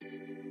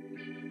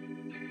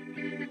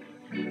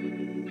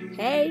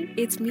Hey,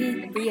 it's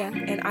me, Bria,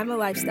 and I'm a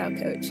lifestyle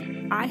coach.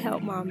 I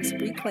help moms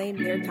reclaim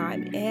their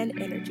time and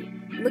energy.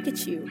 Look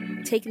at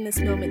you, taking this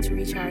moment to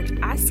recharge.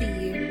 I see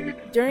you.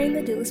 During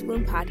the Doulas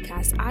Bloom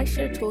podcast, I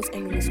share tools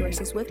and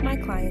resources with my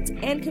clients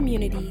and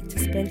community to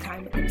spend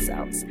time with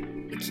themselves.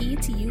 The key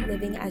to you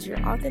living as your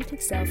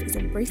authentic self is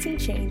embracing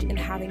change and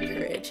having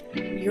courage.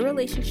 Your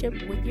relationship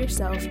with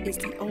yourself is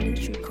the only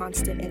true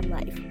constant in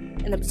life,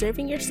 and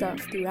observing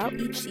yourself throughout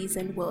each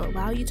season will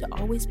allow you to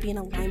always be in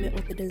alignment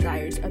with the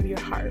desires of your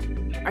heart.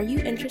 Are you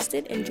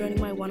interested in joining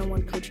my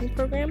one-on-one coaching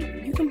program?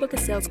 You can book a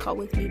sales call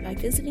with me by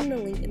visiting the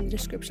link in the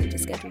description to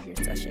schedule your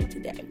session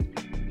today.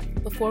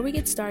 Before we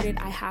get started,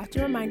 I have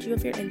to remind you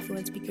of your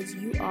influence because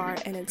you are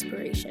an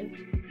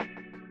inspiration.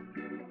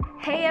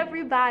 Hey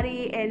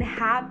everybody, and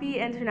happy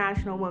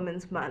International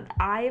Women's Month.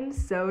 I am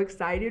so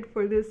excited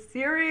for this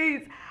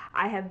series.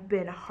 I have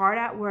been hard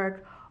at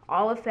work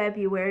all of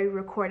February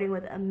recording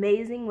with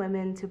amazing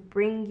women to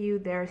bring you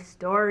their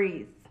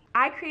stories.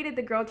 I created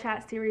the Girl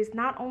Chat series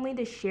not only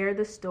to share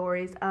the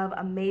stories of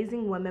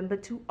amazing women,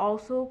 but to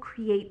also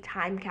create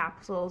time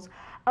capsules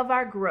of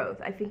our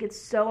growth. I think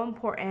it's so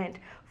important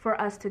for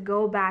us to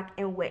go back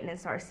and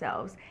witness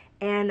ourselves.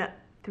 And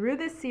through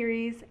this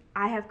series,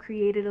 I have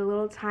created a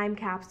little time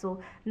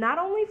capsule, not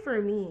only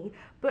for me,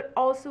 but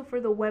also for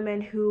the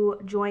women who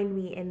joined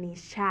me in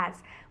these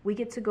chats. We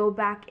get to go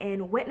back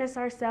and witness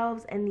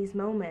ourselves in these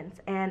moments.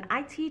 And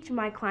I teach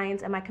my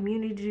clients and my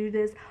community to do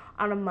this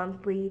on a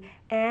monthly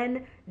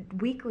and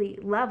weekly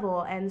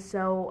level. And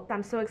so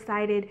I'm so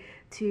excited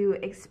to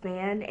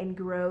expand and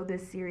grow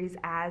this series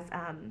as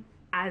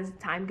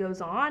time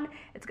goes on.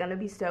 It's going to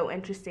be so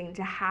interesting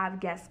to have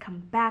guests come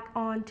back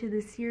on to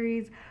the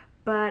series.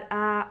 But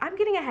I'm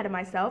getting ahead of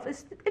myself.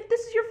 If this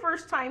is your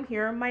first time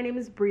here, my name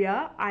is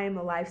Bria. I am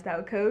a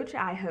lifestyle coach.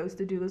 I host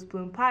the Doulas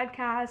Bloom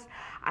podcast.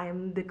 I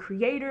am the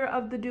creator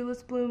of the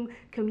Doulas Bloom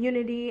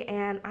community,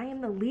 and I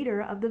am the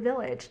leader of the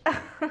village.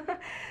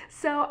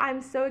 So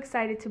I'm so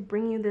excited to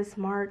bring you this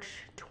March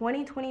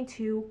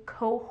 2022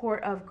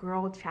 cohort of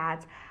Girl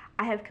Chats.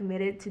 I have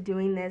committed to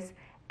doing this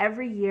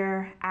every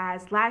year,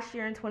 as last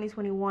year in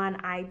 2021,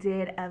 I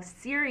did a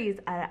series,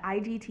 an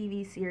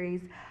IGTV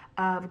series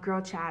of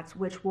Girl Chats,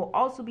 which will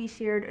also be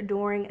shared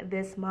during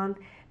this month,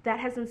 that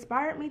has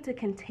inspired me to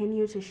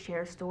continue to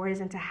share stories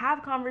and to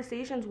have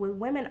conversations with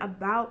women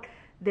about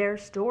their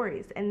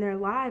stories and their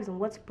lives and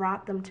what's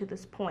brought them to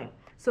this point.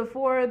 So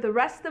for the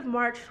rest of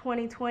March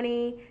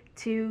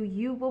 2022,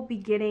 you will be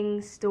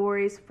getting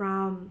stories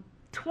from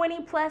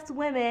 20 plus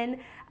women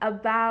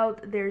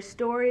about their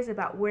stories,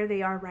 about where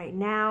they are right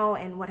now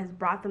and what has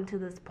brought them to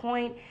this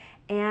point.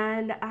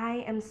 And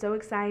I am so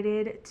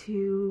excited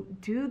to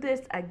do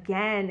this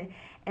again.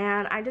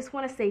 And I just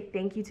want to say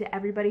thank you to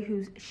everybody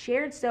who's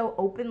shared so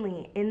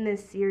openly in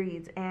this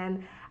series.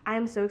 And I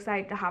am so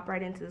excited to hop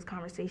right into this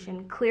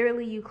conversation.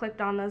 Clearly, you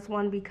clicked on this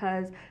one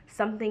because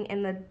something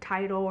in the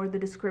title or the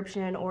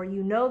description, or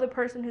you know the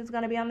person who's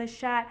going to be on this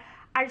chat.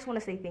 I just want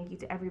to say thank you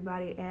to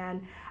everybody,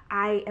 and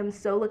I am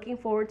so looking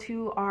forward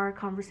to our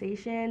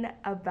conversation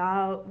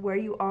about where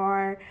you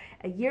are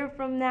a year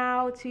from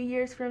now, 2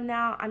 years from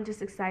now. I'm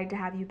just excited to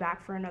have you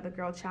back for another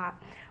Girl Chat.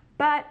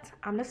 But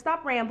I'm going to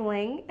stop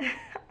rambling.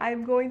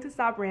 I'm going to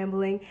stop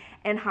rambling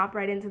and hop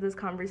right into this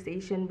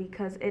conversation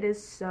because it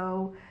is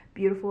so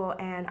beautiful,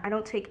 and I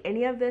don't take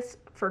any of this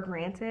for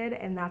granted,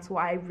 and that's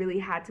why I really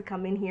had to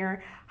come in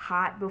here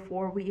hot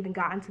before we even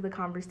got into the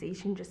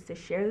conversation just to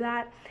share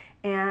that.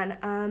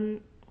 And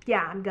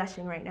yeah, I'm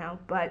gushing right now,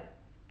 but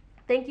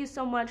thank you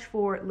so much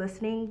for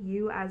listening,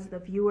 you as the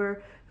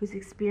viewer who's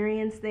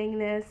experiencing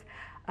this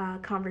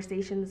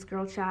conversation, this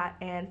Girl Chat,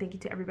 and thank you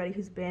to everybody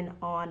who's been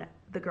on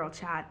the Girl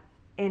Chat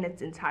in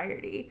its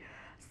entirety.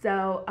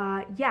 So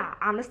yeah,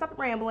 I'm gonna stop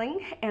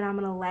rambling and I'm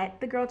gonna let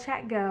the Girl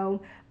Chat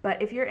go.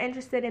 But if you're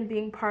interested in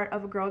being part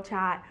of a Girl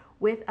Chat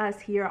with us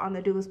here on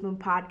the Doulas Bloom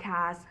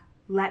podcast,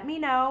 let me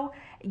know.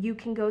 You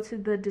can go to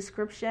the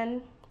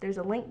description. There's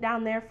a link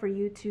down there for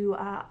you to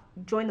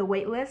join the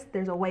wait list.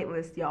 There's a wait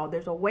list, y'all.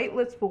 There's a wait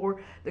list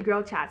for the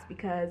Girl Chats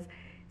because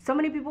so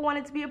many people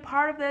wanted to be a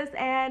part of this,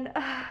 and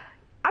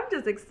I'm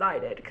just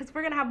excited because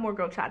we're gonna have more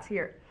Girl Chats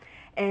here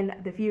in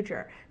the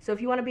future. So if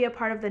you want to be a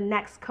part of the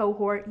next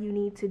cohort, you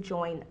need to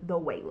join the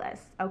wait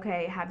list.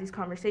 Okay, have these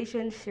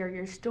conversations, share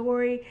your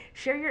story,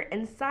 share your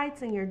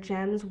insights and your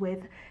gems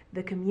with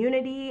the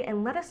community,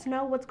 and let us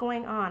know what's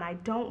going on. I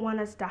don't want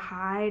us to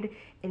hide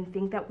and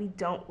think that we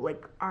don't,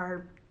 like,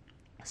 our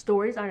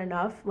stories aren't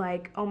enough.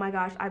 Like, oh my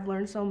gosh, I've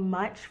learned so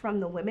much from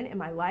the women in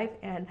my life,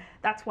 and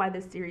that's why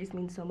this series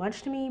means so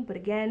much to me. But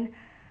again,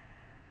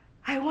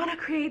 I want to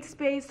create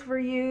space for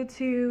you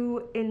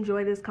to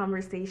enjoy this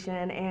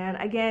conversation. And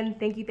again,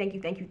 thank you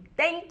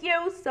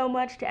so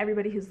much to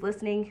everybody who's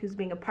listening, who's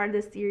being a part of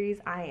this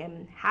series. I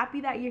am happy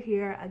that you're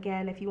here.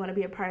 Again, if you want to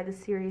be a part of this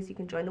series, you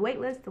can join the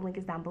waitlist. The link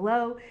is down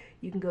below.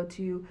 You can go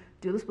to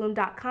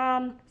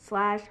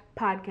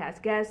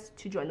doulasbloom.com/podcast guest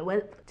to join the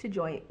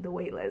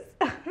waitlist.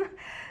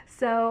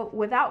 So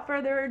without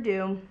further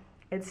ado,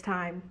 it's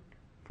time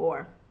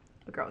for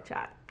a Girl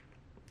Chat.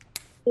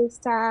 It's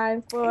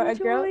time for a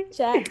Girl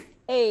Chat.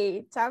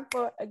 Hey, time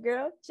for a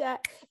girl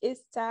chat.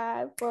 It's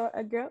time for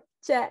a girl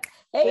chat.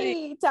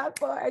 Hey, time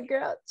for a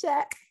girl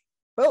chat.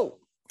 Boom.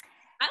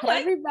 Hey,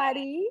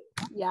 everybody.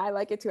 Yeah, I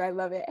like it too. I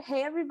love it.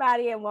 Hey,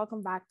 everybody, and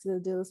welcome back to the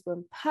Do This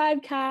Bloom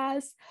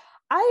podcast.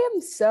 I am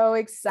so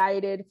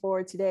excited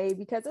for today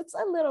because it's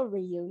a little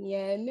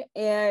reunion,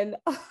 and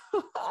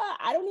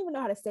I don't even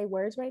know how to say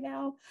words right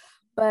now,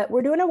 but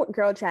we're doing a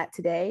girl chat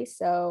today.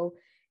 So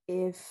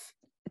if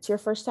it's your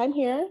first time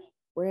here,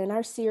 we're in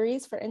our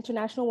series for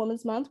International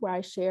Women's Month where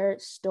I share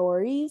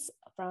stories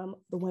from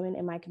the women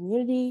in my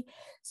community.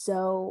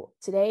 So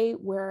today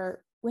we're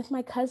with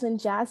my cousin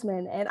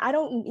Jasmine, and I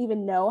don't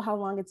even know how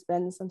long it's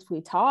been since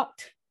we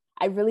talked.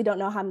 I really don't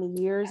know how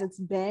many years it's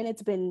been.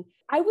 It's been,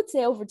 I would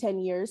say, over 10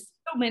 years.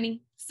 So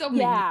many.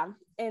 Yeah.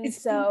 And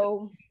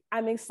so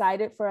I'm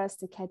excited for us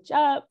to catch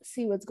up,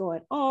 see what's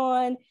going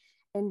on,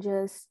 and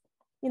just,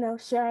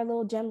 share our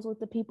little gems with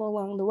the people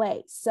along the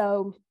way.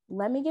 So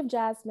let me give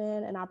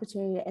Jasmine an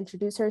opportunity to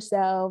introduce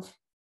herself.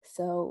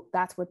 So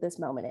that's what this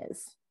moment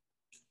is.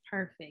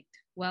 Perfect.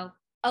 Well,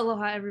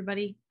 aloha,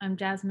 everybody. I'm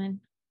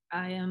Jasmine.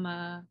 I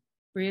am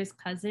Bria's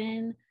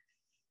cousin,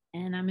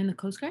 and I'm in the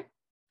Coast Guard.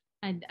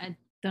 I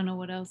don't know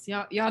what else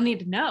y'all need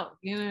to know.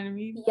 You know what I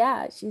mean?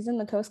 Yeah, she's in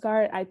the Coast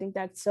Guard. I think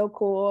that's so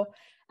cool.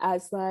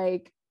 As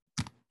I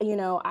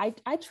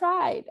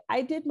tried.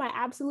 I did my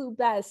absolute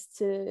best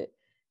to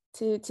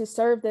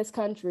serve this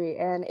country,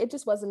 and it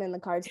just wasn't in the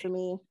cards for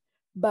me.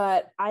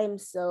 But I am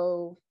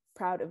so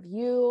proud of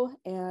you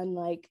and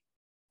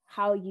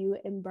how you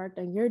embarked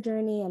on your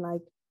journey, and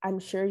I'm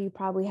sure you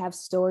probably have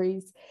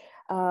stories,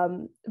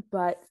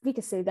 but we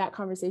could save that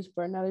conversation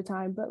for another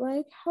time. But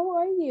how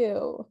are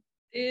you?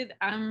 Dude,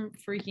 I'm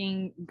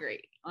freaking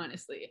great,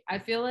 honestly. I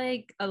feel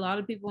like a lot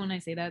of people, when I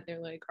say that, they're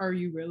like, are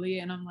you really?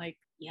 And I'm like,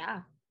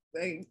 yeah,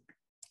 I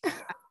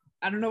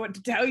don't know what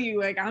to tell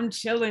you. I'm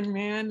chilling,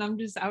 man. I'm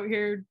just out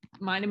here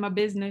minding my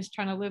business,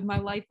 trying to live my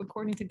life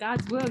according to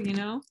God's will,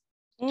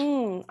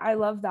 I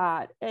love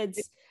that. There's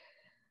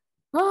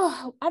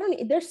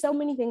so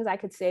many things I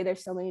could say.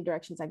 There's so many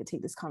directions I could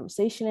take this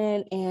conversation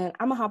in, and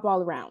I'm gonna hop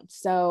all around.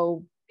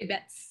 So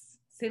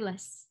say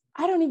less.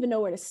 I don't even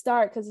know where to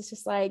start, because it's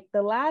just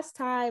the last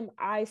time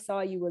I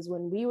saw you was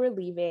when we were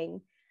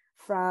leaving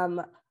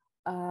from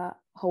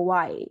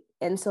Hawaii.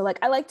 And so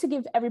I like to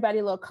give everybody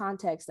a little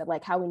context of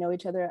how we know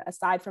each other,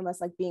 aside from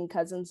us being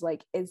cousins.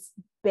 It's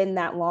been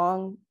that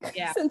long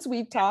since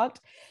we've talked.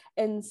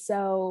 And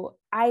so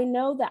I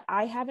know that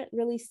I haven't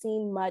really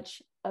seen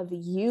much of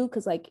you,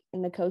 because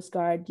in the Coast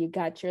Guard, you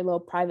got your little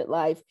private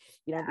life.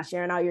 You don't be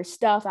sharing all your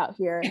stuff out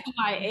here.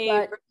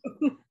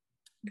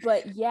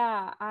 But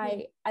yeah,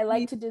 I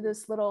like to do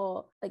this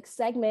little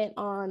segment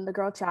on the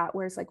girl chat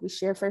where it's we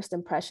share first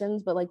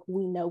impressions, but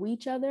we know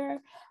each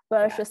other.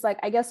 But it's just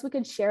I guess we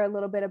could share a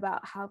little bit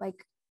about how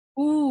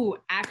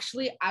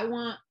actually I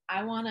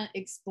want to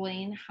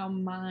explain how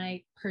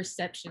my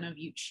perception of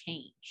you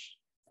changed.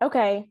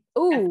 Okay.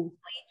 Ooh.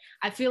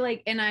 I feel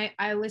and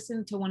I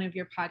listened to one of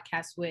your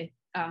podcasts with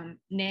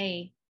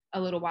Nay a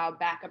little while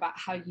back about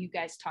how you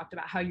guys talked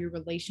about how your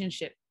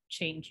relationship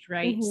changed,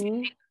 right?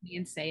 Mm-hmm. Me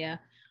and Saya,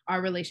 our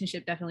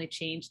relationship definitely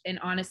changed. And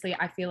honestly,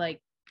 I feel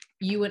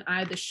you and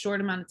I, the short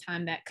amount of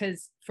time that,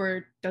 because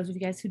for those of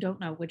you guys who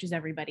don't know, which is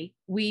everybody,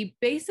 we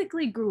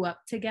basically grew up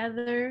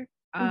together.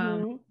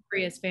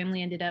 Bria's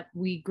family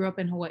we grew up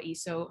in Hawaii.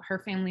 So her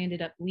family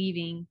ended up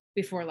leaving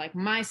before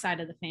my side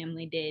of the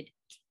family did,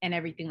 and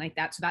everything like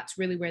that. So that's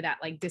really where that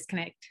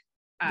disconnect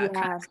kind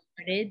of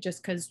started,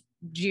 just because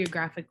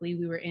geographically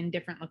we were in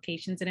different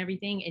locations and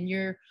everything. And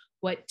you're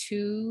what,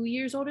 2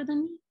 years older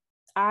than me?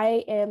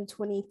 I am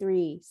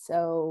 23.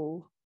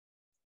 So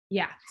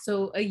yeah,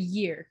 so a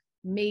year,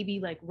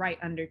 maybe right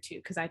under 2,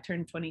 because I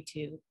turned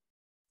 22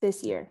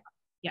 this year.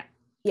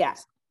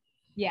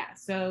 Yeah,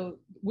 so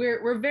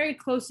we're very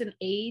close in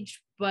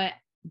age, but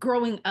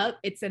growing up,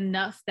 it's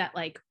enough that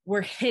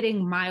we're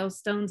hitting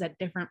milestones at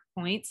different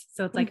points.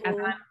 So it's as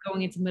I'm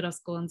going into middle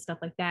school and stuff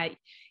like that,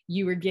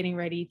 you were getting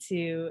ready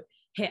to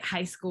hit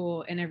high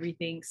school and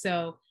everything.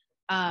 So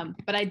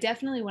but I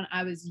definitely, when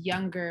I was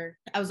younger,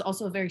 I was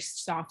also a very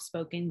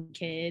soft-spoken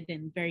kid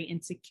and very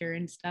insecure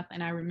and stuff.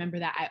 And I remember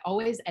that I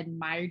always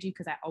admired you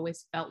because I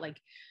always felt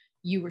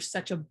you were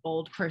such a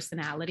bold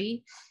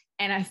personality.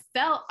 And I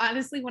felt,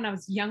 honestly, when I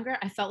was younger,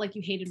 I felt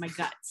you hated my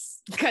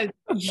guts because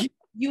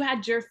you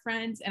had your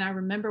friends. And I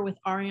remember with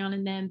Ariane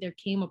and them, there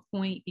came a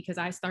point, because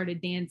I started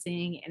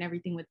dancing and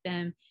everything with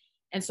them.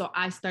 And so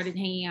I started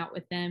hanging out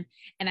with them.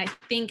 And I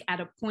think at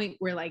a point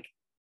where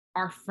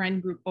our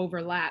friend group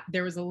overlapped,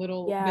 there was a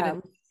little bit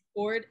of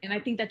discord. And I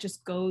think that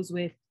just goes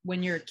with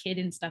when you're a kid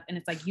and stuff. And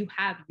it's you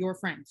have your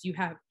friends, you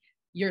have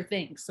your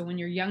things. So when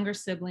your younger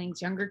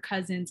siblings, younger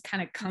cousins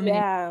kind of come in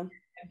and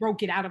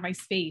broke it out of my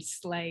space,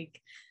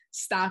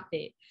 stop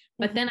it.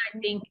 But then I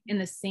think in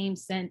the same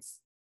sense,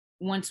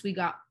 once we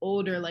got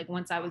older,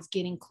 once I was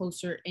getting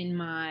closer in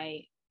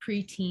my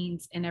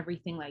preteens and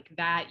everything like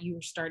that, you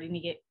were starting to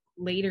get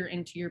later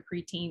into your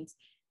preteens,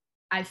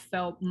 I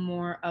felt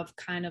more of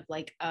kind of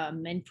a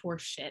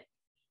mentorship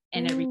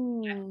And every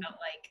I felt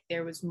like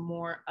there was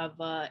more of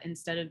a,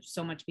 instead of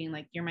so much being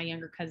like, you're my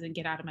younger cousin,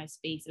 get out of my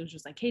space. It was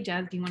just like, hey,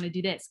 Jazz, do you want to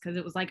do this? Because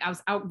it was like I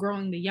was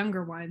outgrowing the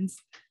younger ones,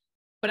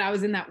 but I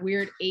was in that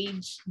weird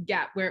age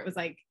gap where it was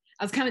like,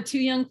 I was kind of too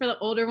young for the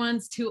older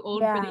ones, too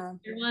old for the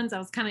younger ones. I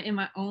was kind of in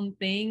my own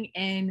thing.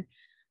 And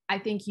I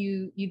think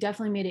you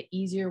definitely made it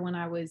easier when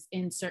I was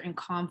in certain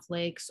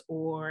conflicts,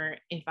 or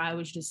if I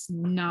was just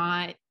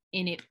not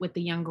in it with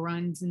the younger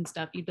ones and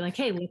stuff, you'd be like,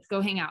 hey, let's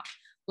go hang out.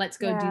 Let's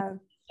go do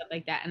stuff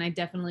like that. And I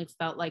definitely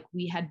felt like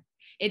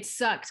it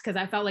sucked because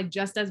I felt like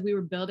just as we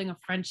were building a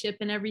friendship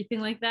and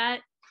everything like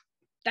that,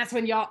 that's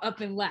when y'all up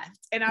and left.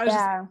 And I was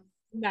just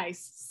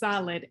nice,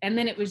 solid. And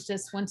then it was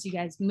just, once you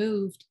guys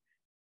moved,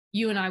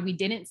 you and I, we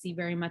didn't see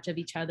very much of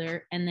each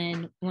other. And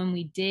then when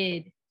we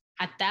did,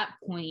 at that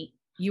point,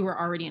 you were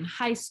already in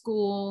high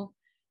school,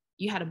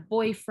 you had a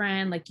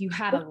boyfriend, like you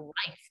had a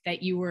life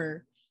that you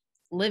were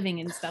living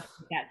and stuff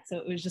like that. So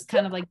it was just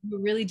kind of like, you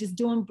were really just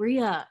doing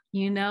Bria,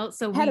 you know?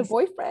 So I had a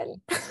boyfriend.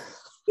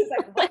 He's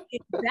like, what is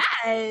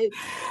that?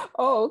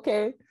 Oh,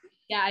 okay.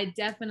 Yeah, I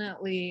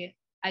definitely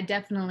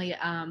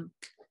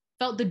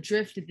felt the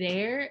drift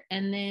there.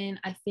 And then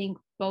I think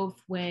both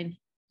when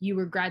you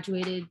were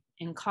graduated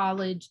in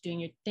college doing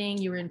your thing,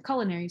 you were in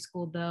culinary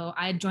school though,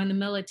 I had joined the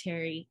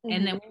military,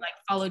 and then we like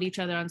followed each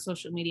other on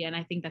social media, and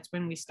I think that's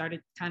when we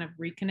started kind of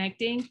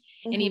reconnecting.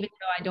 And even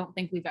though I don't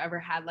think we've ever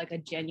had like a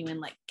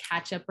genuine like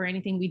catch up or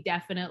anything, we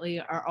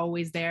definitely are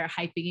always there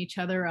hyping each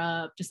other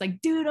up, just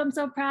like, dude, I'm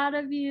so proud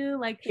of you,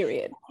 like,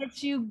 period,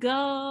 let you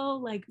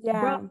go, like,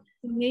 bro,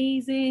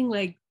 amazing,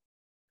 like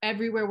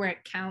everywhere where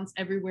it counts,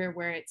 everywhere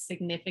where it's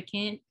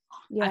significant.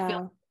 I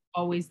feel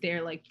always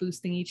there, like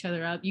boosting each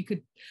other up. You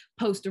could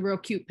post a real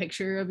cute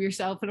picture of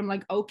yourself and I'm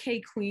like,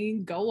 okay,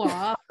 queen, go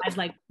off. I'd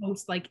like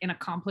post like an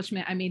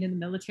accomplishment I made in the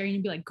military and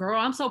you'd be like, girl,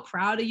 I'm so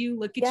proud of you,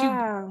 look at you.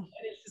 And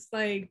it's just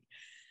like,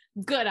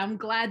 good, I'm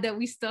glad that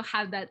we still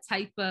have that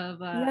type of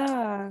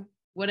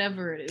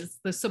whatever it is,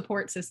 the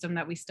support system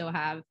that we still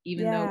have,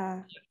 even though we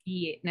can't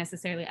be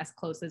necessarily as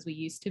close as we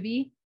used to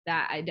be.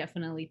 That I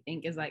definitely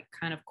think is like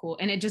kind of cool.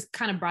 And it just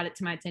kind of brought it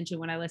to my attention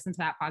when I listened to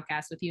that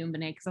podcast with you and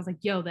Benet, because I was like,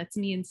 yo, that's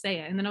me and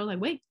Saya. And then I was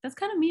like, wait, that's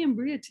kind of me and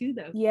Bria too,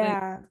 though.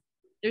 Like,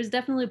 there's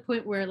definitely a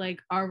point where like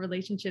our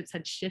relationships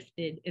had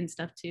shifted and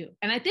stuff too.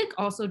 And I think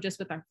also just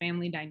with our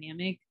family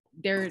dynamic,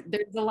 there's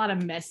a lot of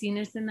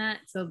messiness in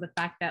that. So the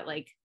fact that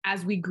like,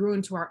 as we grew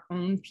into our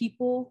own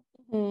people,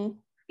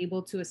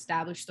 able to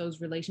establish those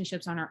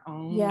relationships on our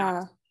own,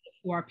 not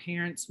who our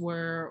parents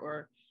were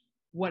or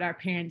what our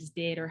parents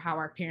did or how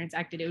our parents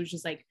acted. It was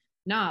just like,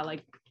 nah,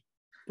 like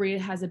Bria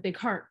has a big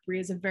heart.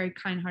 Bria's a very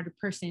kind-hearted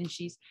person.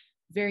 She's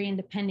very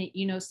independent,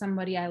 you know,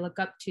 somebody I look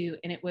up to.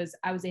 And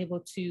I was able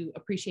to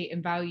appreciate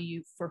and value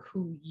you for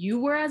who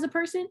you were as a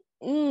person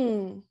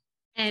and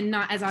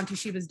not as Auntie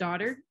Shiva's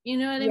daughter. You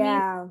know what I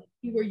mean?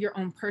 You were your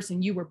own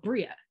person. You were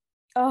Bria.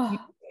 You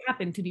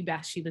happened to be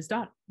Bathsheba's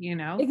daughter, you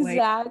know?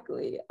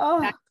 Exactly.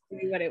 Like, that's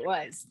really what it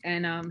was.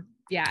 And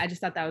yeah, I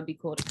just thought that would be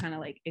cool to kind of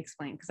like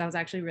explain, because I was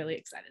actually really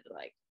excited to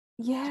like.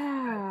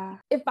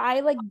 If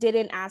I like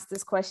didn't ask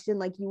this question,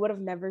 like you would have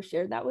never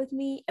shared that with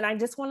me. And I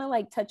just want to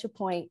like touch a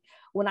point.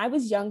 When I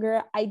was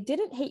younger, I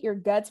didn't hate your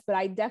guts, but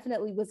I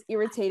definitely was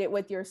irritated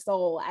with your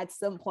soul at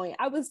some point.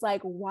 I was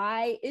like,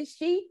 why is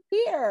she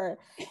here?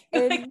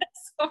 And like,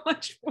 that's so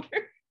much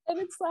work. And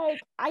it's like,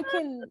 I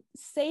can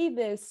say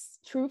this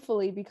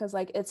truthfully because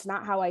like, it's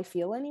not how I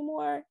feel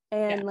anymore.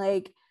 And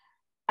like,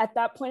 at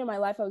that point in my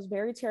life, I was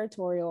very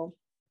territorial.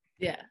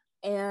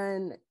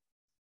 And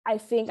I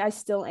think I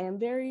still am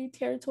very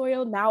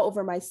territorial now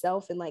over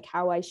myself and like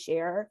how I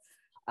share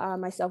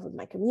myself with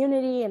my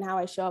community and how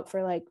I show up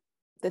for like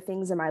the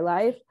things in my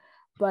life.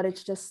 But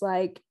it's just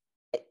like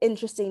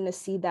interesting to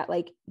see that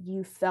like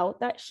you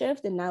felt that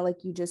shift and now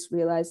like you just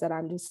realize that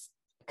I'm just,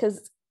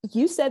 because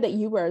you said that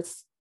you were a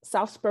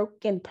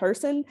soft-spoken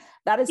person.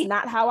 That is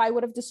not how I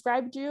would have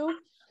described you,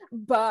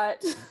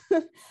 but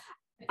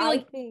I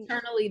think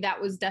internally that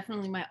was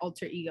definitely my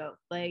alter ego.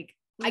 Like,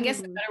 I guess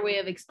a better way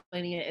of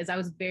explaining it is I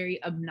was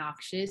very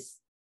obnoxious,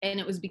 and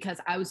it was because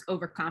I was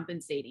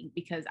overcompensating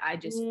because I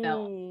just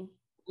felt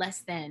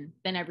less than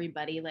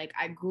everybody. Like,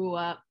 I grew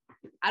up,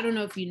 I don't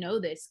know if you know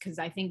this, because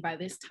I think by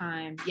this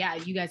time,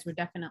 you guys were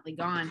definitely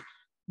gone.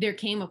 There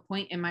came a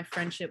point in my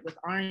friendship with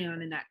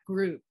Ariane in that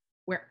group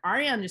where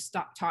Ariane just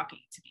stopped talking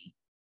to me.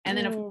 And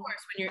then of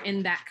course, when you're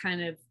in that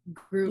kind of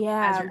group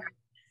as your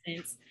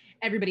adolescence,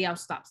 everybody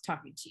else stops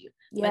talking to you.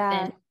 But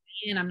then,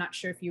 and I'm not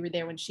sure if you were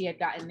there when she had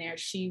gotten there,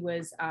 she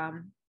was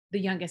the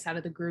youngest out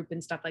of the group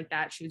and stuff like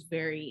that. She was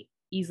very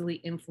easily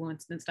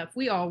influenced and stuff.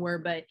 We all were,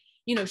 but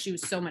you know, she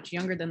was so much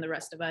younger than the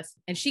rest of us.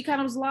 And she kind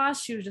of was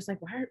lost. She was just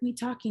like, why aren't we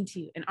talking to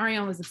you? And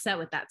Ariane was upset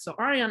with that. So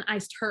Ariane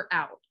iced her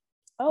out.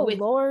 Oh,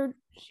 Lord.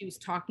 She was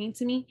talking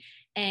to me.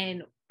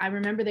 And I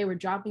remember they were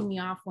dropping me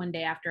off one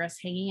day after us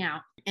hanging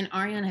out. And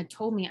Ariane had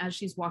told me as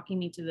she's walking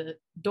me to the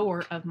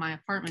door of my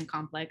apartment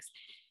complex,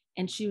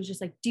 and she was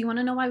just like, do you want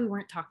to know why we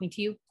weren't talking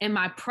to you? And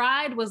my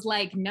pride was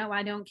like, no,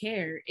 I don't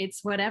care.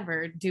 It's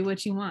whatever. Do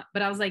what you want.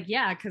 But I was like,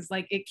 yeah, because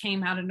like it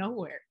came out of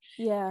nowhere.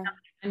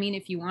 I mean,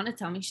 if you want to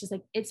tell me, she's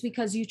like, it's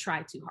because you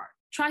try too hard.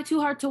 Try too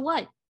hard to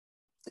what?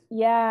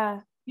 Yeah.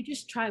 You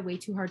just try way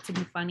too hard to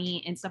be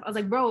funny and stuff. I was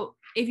like, bro,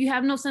 if you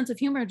have no sense of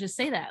humor, just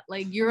say that.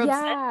 Like, you're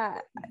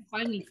upset. You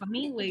find me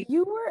funny. Like,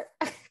 you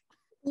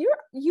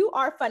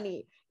are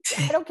funny.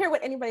 I don't care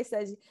what anybody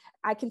says.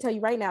 I can tell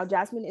you right now,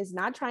 Jasmine is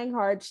not trying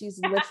hard. She's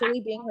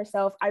literally being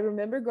herself. I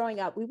remember growing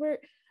up,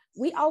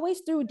 we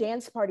always threw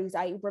dance parties.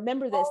 I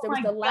remember this. There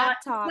was the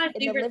laptop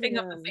in the living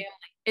room.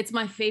 It's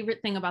my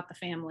favorite thing about the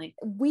family.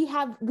 We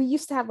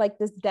used to have like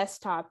this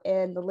desktop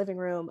in the living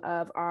room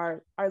of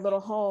our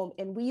little home,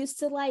 and we used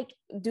to like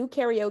do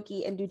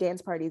karaoke and do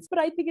dance parties. But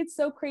I think it's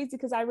so crazy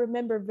because I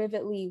remember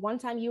vividly one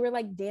time you were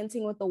like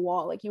dancing with the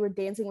wall, like you were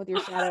dancing with your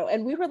shadow,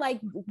 and we were like,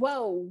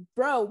 whoa,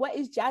 bro, what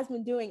is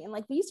Jasmine doing? And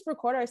like we used to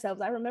record ourselves.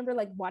 I remember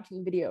like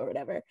watching video or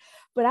whatever,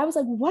 but I was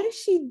like, what is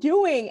she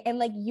doing? And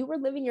like you were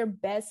living your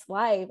best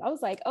life. I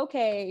was like,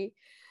 okay,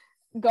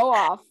 go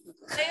off.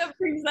 Leia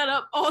brings that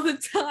up all the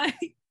time.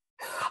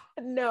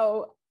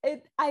 No,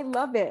 I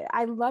love it.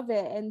 I love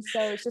it. And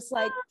so it's just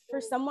like for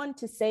someone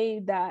to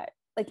say that,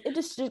 like it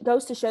just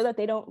goes to show that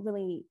they don't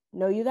really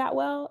know you that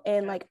well.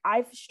 And like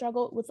I've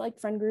struggled with like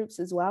friend groups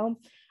as well.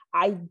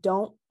 I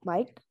don't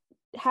like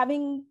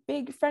having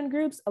big friend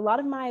groups. A lot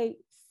of my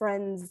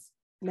friends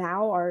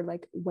now are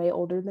like way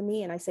older than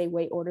me. And I say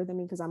way older than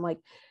me because I'm like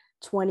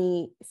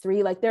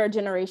 23, like they're a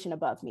generation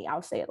above me.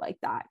 I'll say it like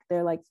that.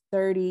 They're like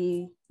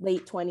 30,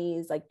 late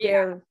 20s, like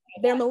they're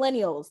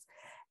millennials.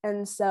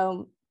 And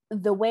so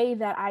the way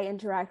that I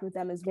interact with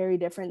them is very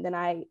different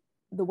than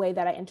the way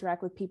that I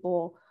interact with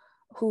people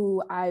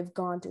who I've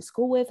gone to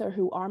school with or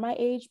who are my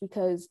age,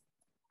 because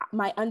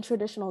my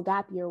untraditional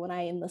gap year when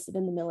I enlisted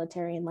in the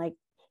military and like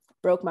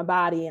broke my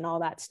body and all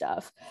that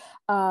stuff,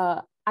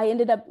 I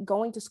ended up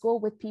going to school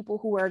with people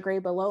who were a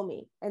grade below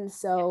me. And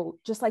so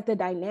just like the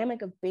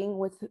dynamic of being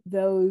with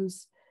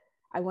those,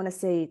 I want to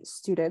say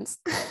students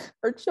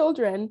or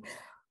children,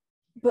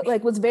 but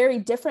like was very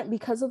different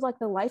because of like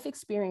the life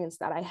experience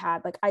that I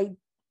had. Like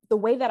the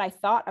way that I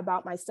thought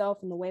about myself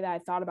and the way that I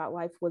thought about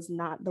life was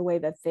not the way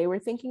that they were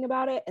thinking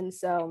about it. And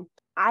so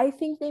I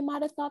think they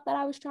might have thought that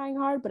I was trying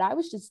hard, but I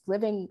was just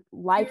living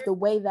life the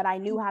way that I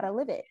knew how to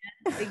live it.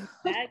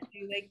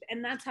 Exactly. Like,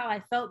 and that's how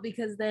I felt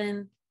because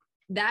then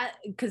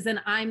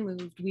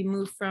we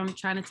moved from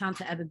Chinatown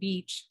to Eva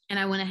Beach, and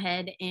I went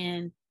ahead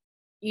and,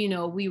 you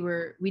know, we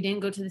didn't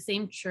go to the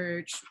same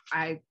church.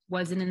 I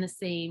wasn't in the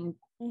same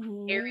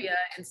area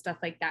and stuff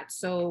like that.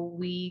 So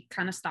we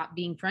kind of stopped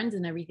being friends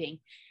and everything.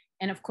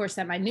 And of course,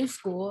 at my new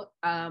school,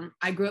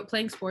 I grew up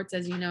playing sports,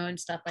 as you know, and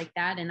stuff like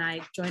that. And I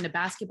joined a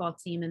basketball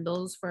team, and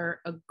those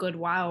for a good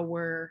while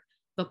were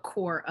the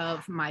core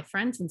of my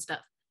friends and stuff.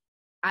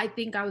 I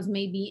think I was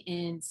maybe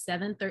in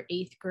 7th or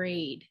 8th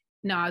grade.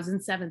 No, I was in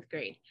 7th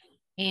grade.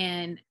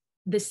 And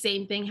the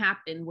same thing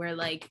happened where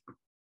like,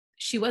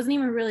 she wasn't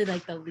even really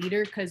like the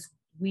leader because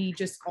we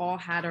just all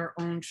had our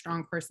own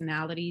strong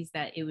personalities,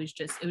 that it was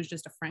just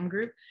a friend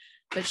group.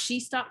 But she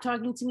stopped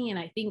talking to me, and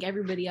I think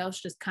everybody else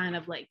just kind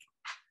of like,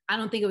 I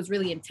don't think it was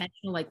really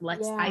intentional, like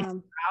let's ice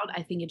out.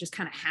 I think it just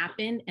kind of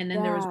happened. And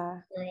then there was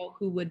a girl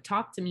who would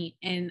talk to me,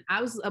 and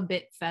I was a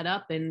bit fed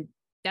up and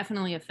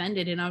definitely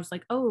offended. And I was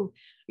like, oh, are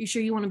you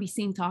sure you want to be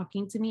seen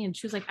talking to me? And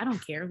she was like, I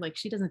don't care. Like,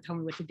 she doesn't tell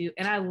me what to do.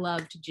 And I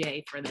loved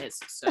Jay for this.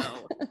 So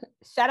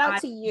shout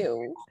out to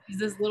you. She's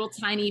this little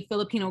tiny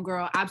Filipino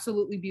girl,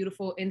 absolutely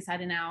beautiful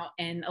inside and out,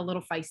 and a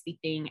little feisty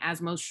thing,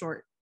 as most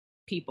short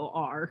people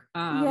are.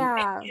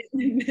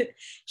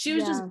 She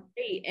was just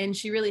great, and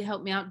she really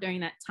helped me out during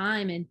that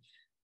time. And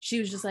she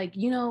was just like,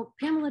 you know,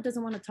 Pamela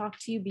doesn't want to talk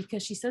to you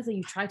because she says that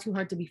you try too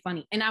hard to be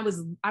funny. And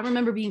I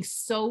remember being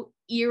so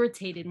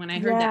irritated when I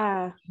heard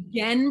that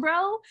again,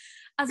 bro.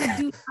 I was like,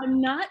 dude, I'm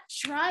not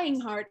trying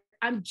hard.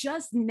 I'm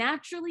just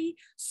naturally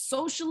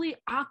socially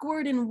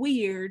awkward and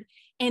weird,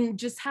 and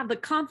just have the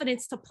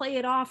confidence to play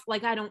it off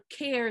like I don't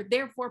care.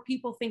 Therefore,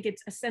 people think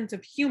it's a sense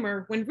of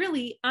humor, when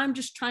really I'm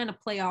just trying to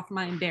play off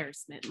my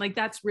embarrassment. Like,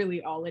 that's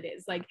really all it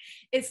is. Like,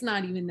 it's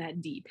not even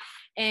that deep.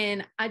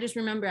 And I just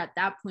remember at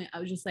that point, I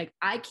was just like,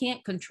 I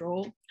can't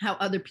control how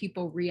other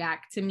people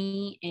react to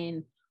me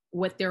and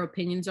what their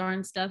opinions are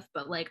and stuff,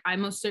 but like, I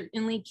most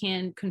certainly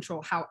can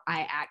control how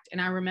I act. And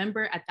I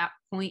remember at that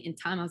point in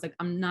time, I was like,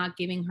 I'm not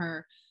giving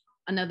her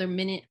another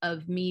minute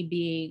of me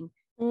being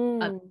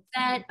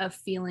upset, of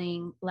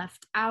feeling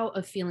left out,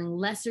 of feeling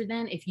lesser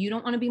than. If you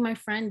don't want to be my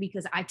friend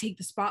because I take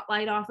the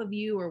spotlight off of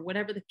you, or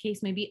whatever the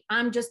case may be,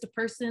 I'm just a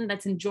person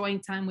that's enjoying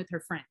time with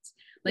her friends.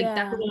 Like,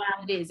 that's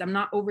what it is. I'm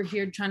not over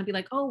here trying to be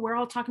like, oh, we're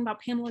all talking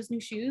about Pamela's new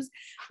shoes,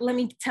 let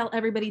me tell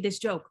everybody this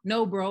joke.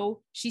 No,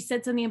 bro. She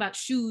said something about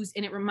shoes,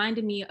 and it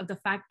reminded me of the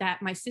fact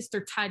that my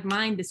sister tied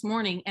mine this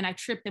morning, and I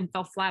tripped and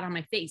fell flat on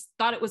my face.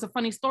 Thought it was a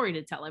funny story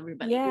to tell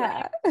everybody.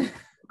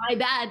 My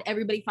bad.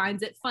 Everybody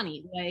finds it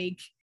funny. Like,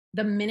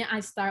 the minute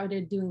I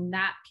started doing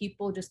that,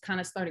 people just kind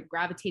of started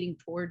gravitating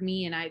toward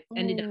me, and I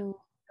ended up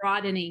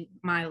broadening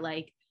my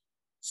like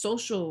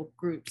social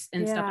groups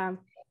and stuff.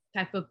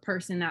 Type of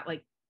person that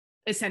like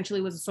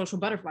essentially was a social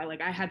butterfly.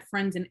 Like, I had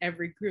friends in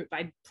every group.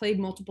 I played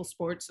multiple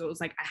sports, so it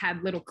was like I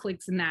had little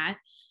cliques in that.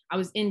 I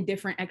was in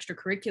different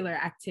extracurricular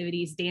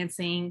activities,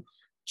 dancing,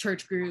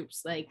 church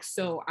groups. Like,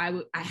 so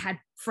I had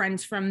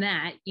friends from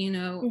that, you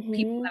know,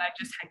 people that I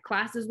just had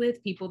classes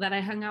with, people that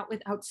I hung out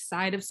with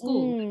outside of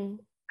school.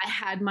 I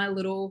had my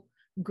little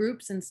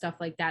groups and stuff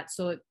like that.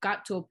 So it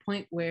got to a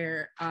point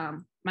where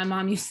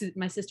my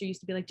sister used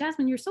to be like,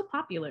 Jasmine, you're so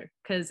popular.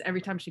 Because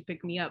every time she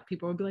picked me up,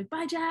 people would be like,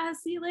 bye, Jazz,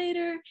 see you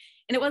later.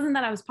 And it wasn't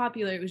that I was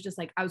popular. It was just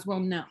like, I was well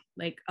known.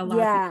 Like a lot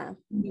of people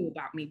knew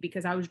about me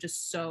because I was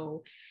just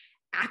so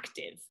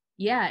active.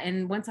 Yeah.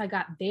 And once I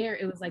got there,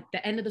 it was like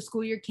the end of the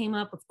school year came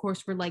up. Of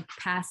course, we're like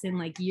passing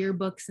like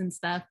yearbooks and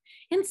stuff.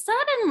 And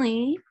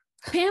suddenly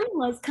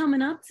Pamela's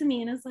coming up to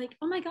me and is like,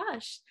 oh my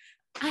gosh,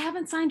 I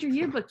haven't signed your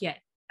yearbook yet.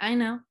 I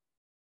know.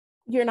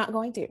 You're not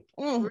going to.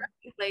 Right?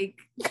 Like,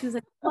 she was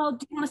like, well,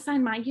 do you want to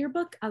sign my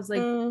yearbook? I was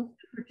like,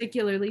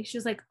 particularly. She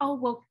was like, oh,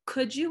 well,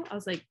 could you? I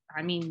was like,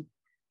 I mean,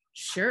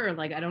 sure.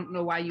 Like, I don't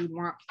know why you'd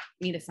want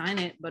me to sign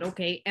it, but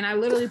okay. And I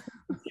literally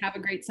have a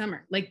great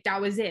summer. Like,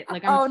 that was it.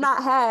 Like,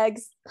 not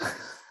hags.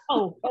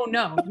 Oh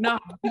no,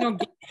 you don't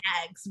get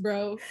hags,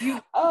 bro.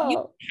 You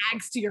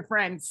hags to your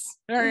friends.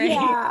 All right.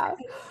 Yeah.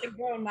 Like,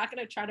 bro, I'm not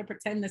gonna try to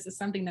pretend this is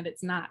something that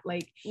it's not.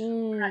 Like, I'm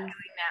not doing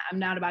that. I'm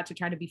not about to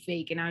try to be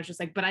fake. And I was just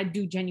like, but I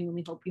do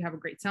genuinely hope you have a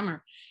great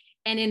summer.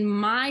 And in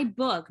my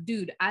book,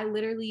 dude,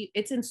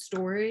 it's in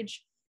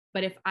storage.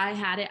 But if I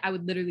had it, I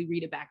would literally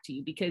read it back to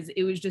you because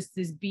it was just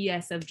this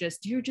BS of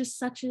just, you're just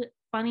such a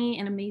funny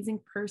and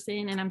amazing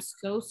person. And I'm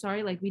so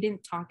sorry. Like, we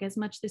didn't talk as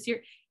much this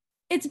year.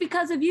 It's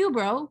because of you,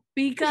 bro,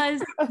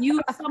 because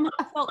you somehow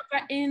felt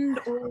threatened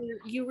or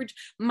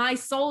my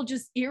soul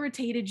just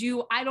irritated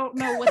you. I don't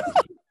know what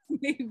it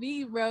may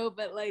be, bro,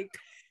 but like,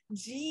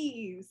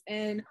 geez.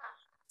 And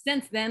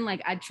since then,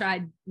 like, I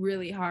tried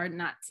really hard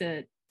not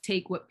to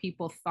take what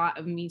people thought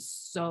of me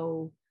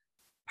so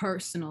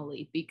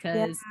personally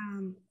because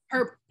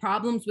her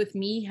problems with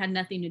me had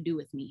nothing to do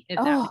with me. If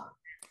that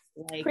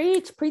like,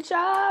 preach.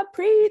 Not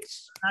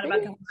about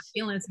getting my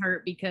feelings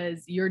hurt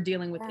because you're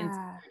dealing with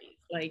insecurity.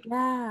 Like,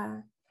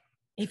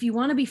 if you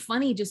want to be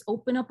funny, just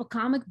open up a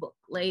comic book.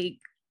 Like,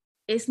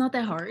 it's not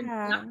that hard.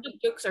 Knock-knock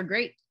jokes are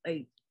great.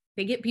 Like,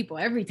 they get people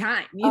every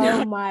time. You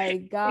know? Oh my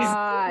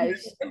gosh.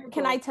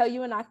 Can I tell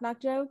you a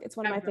knock-knock joke? It's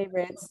one of my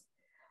favorites.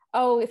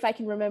 Oh, if I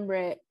can remember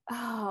it.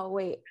 Oh,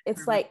 wait.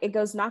 It's like, it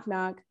goes knock,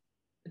 knock.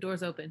 The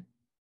door's open.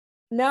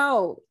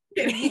 No,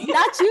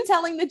 not you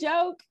telling the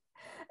joke.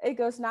 It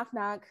goes knock,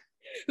 knock.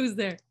 Who's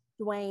there?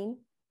 Dwayne.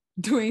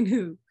 Dwayne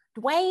who?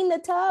 Dwayne the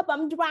tub.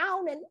 I'm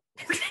drowning.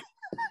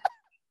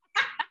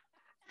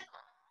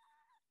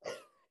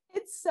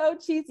 It's so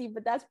cheesy,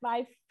 but that's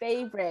my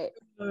favorite.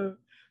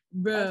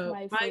 Bro,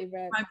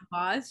 my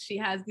boss, she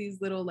has these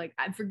little, like,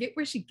 I forget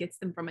where she gets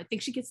them from. I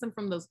think she gets them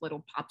from those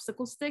little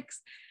popsicle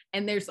sticks.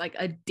 And there's like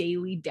a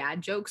daily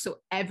dad joke. So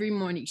every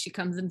morning she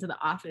comes into the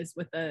office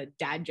with a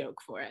dad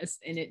joke for us.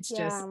 And it's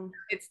just,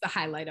 it's the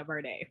highlight of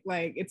our day.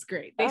 Like, it's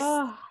great.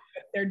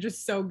 They're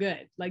just so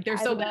good. Like, they're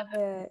so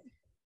good.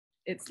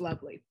 It's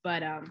lovely.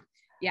 But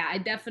yeah,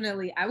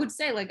 I would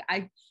say, like,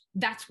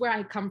 that's where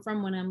I come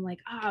from when I'm like,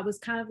 I was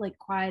kind of like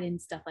quiet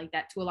and stuff like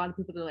that. To a lot of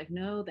people, they're like,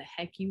 no, the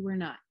heck you were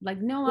not. Like,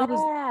 no,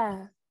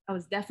 I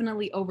was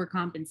definitely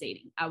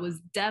overcompensating.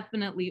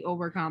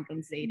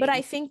 But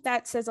I think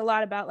that says a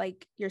lot about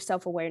like your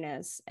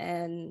self-awareness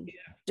and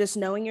just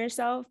knowing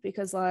yourself,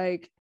 because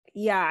like,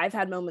 I've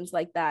had moments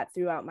like that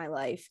throughout my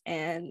life,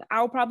 and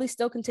I'll probably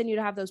still continue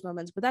to have those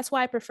moments, but that's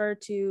why I prefer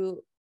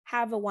to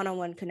have a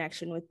one-on-one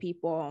connection with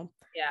people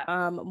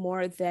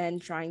more than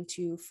trying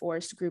to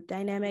force group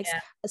dynamics.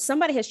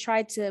 Somebody has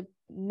tried to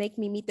make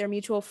me meet their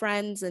mutual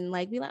friends and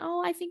like be like,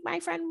 oh, I think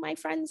my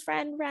friend's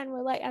friend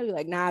were like, I'd be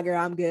like, nah girl,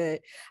 I'm good,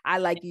 I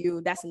like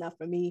you, that's enough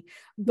for me.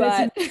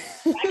 But I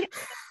can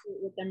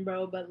with them,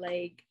 bro, but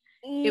like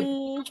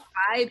if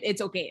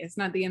it's okay, it's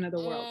not the end of the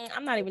world.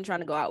 I'm not even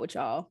trying to go out with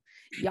y'all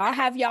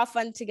have y'all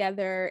fun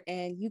together,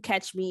 and you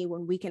catch me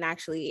when we can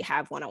actually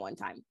have one-on-one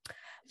time.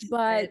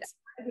 But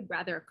I would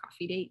rather a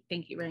coffee date.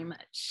 Thank you very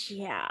much.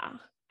 Yeah,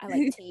 I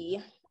like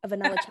tea, a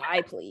vanilla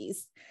chai,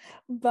 please.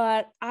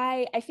 But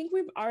I think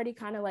we've already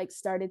kind of like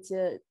started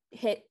to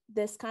hit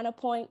this kind of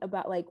point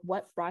about like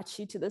what brought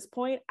you to this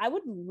point. I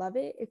would love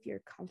it if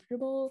you're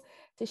comfortable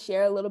to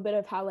share a little bit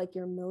of how like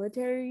your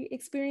military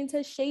experience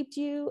has shaped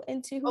you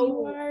into who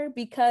you are,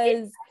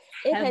 because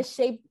it has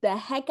shaped the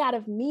heck out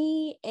of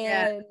me.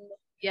 And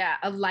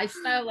a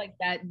lifestyle like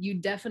that, you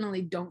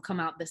definitely don't come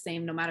out the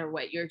same no matter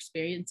what your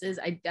experience is.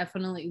 I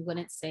definitely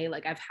wouldn't say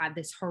like I've had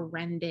this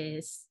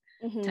horrendous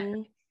type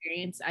of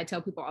experience. I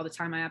tell people all the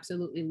time, I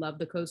absolutely love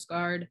the Coast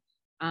Guard.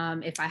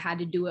 If I had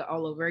to do it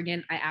all over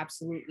again, I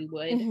absolutely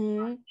would.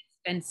 It's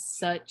been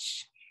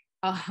such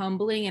a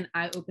humbling and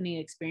eye-opening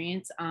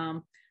experience.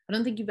 I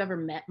don't think you've ever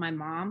met my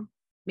mom,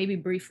 maybe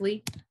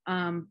briefly,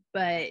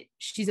 but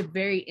she's a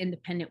very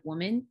independent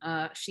woman.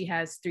 She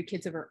has 3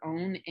 kids of her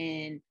own,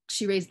 and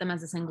she raised them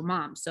as a single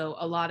mom. So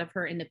a lot of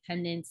her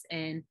independence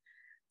and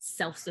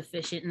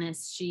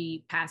self-sufficientness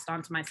she passed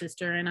on to my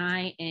sister and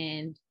I.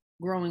 And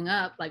growing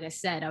up, like I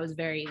said, I was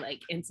very like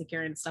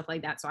insecure and stuff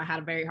like that. So I had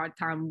a very hard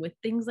time with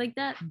things like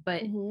that.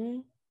 But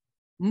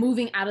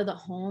moving out of the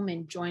home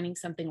and joining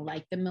something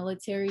like the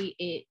military,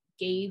 it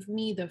gave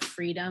me the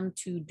freedom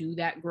to do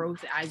that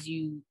growth as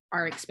you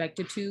are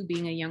expected to,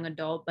 being a young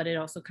adult, but it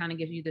also kind of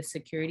gives you the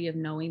security of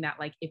knowing that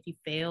like if you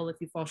fail, if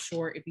you fall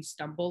short, if you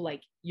stumble,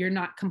 like you're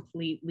not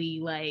completely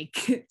like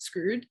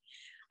screwed.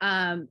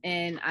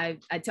 And I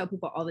tell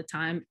people all the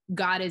time,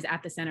 God is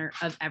at the center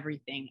of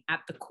everything,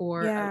 at the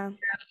core of who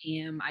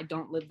I am. I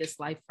don't live this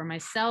life for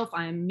myself.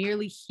 I am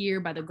merely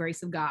here by the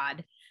grace of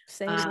God.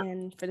 Say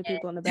again for the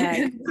people in the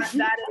back.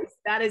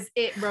 that is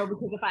it, bro.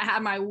 Because if I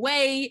had my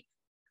way,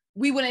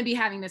 we wouldn't be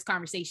having this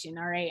conversation.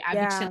 All right. I'd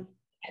be chilling in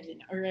heaven,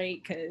 all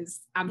right. Cause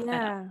I'm fed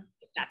up.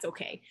 That's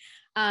okay.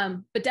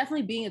 But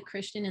definitely being a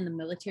Christian in the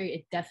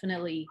military,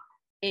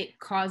 it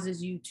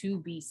causes you to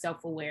be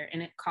self-aware,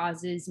 and it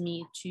causes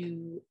me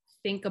to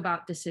think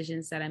about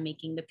decisions that I'm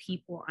making, the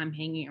people I'm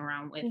hanging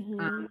around with.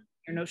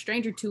 You're no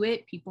stranger to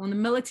it. People in the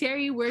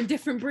military, we're a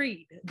different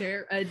breed.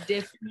 They're a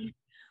different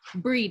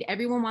breed.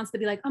 Everyone wants to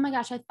be like, oh my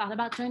gosh, I thought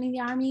about joining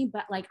the army,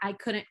 but like I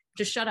couldn't.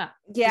 Just shut up.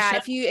 Yeah,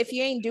 if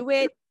you ain't do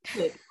it.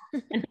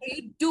 Until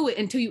you do it,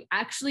 until you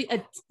actually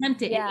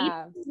attempt it.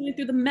 And even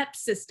through the MEP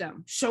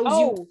system shows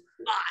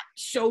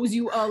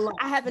you a lot.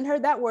 I haven't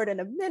heard that word in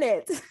a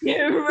minute.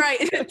 Yeah, right.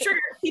 True.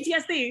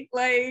 PTSD.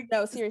 Like,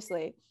 no,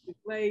 seriously.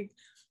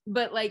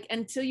 But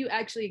until you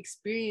actually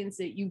experience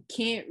it, you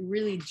can't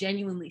really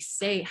genuinely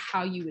say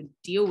how you would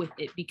deal with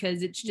it,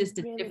 because it's just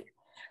a different.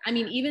 I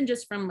mean, even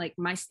just from like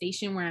my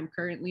station where I'm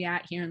currently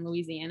at here in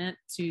Louisiana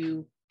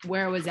to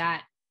where I was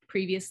at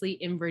previously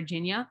in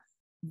Virginia,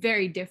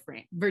 very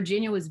different.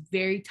 Virginia was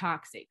very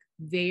toxic,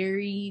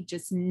 very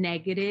just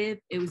negative.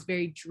 It was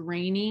very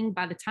draining.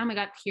 By the time I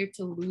got here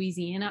to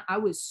Louisiana, I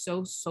was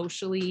so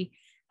socially,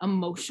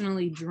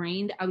 emotionally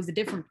drained. I was a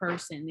different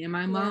person. And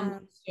my mom was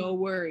so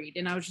worried.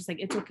 And I was just like,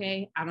 it's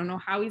okay. I don't know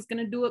how he's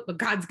going to do it, but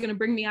God's going to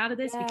bring me out of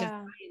this because I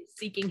am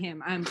seeking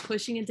him. I'm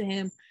pushing into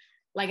him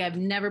like I've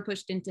never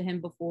pushed into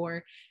him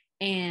before.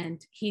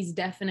 And he's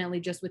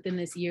definitely, just within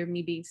this year of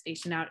me being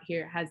stationed out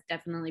here, has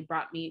definitely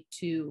brought me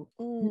to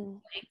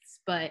lengths.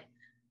 But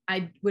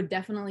I would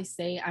definitely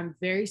say I'm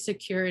very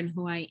secure in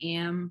who I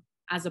am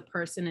as a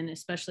person, and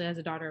especially as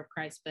a daughter of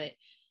Christ. But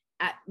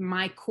at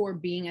my core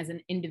being as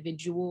an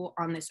individual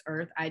on this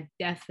earth, I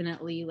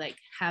definitely like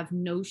have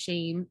no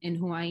shame in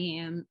who I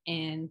am.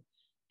 And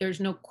there's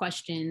no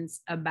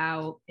questions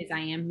about as I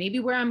am, maybe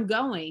where I'm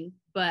going,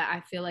 but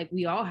I feel like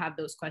we all have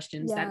those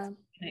questions. That's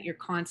that you're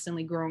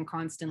constantly growing,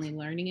 constantly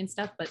learning and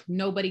stuff, but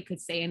nobody could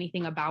say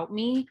anything about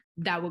me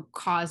that would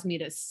cause me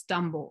to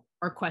stumble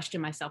or question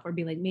myself or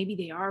be like, maybe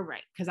they are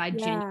right. Cause I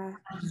genuinely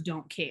just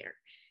don't care.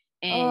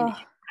 And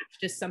it's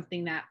just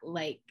something that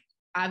like,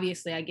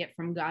 obviously I get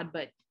from God,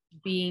 but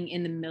being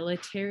in the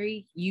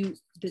military,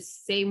 the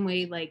same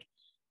way, like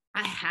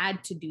I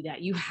had to do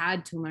that. You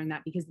had to learn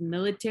that, because the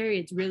military,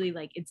 it's really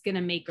like, it's going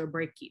to make or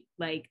break you.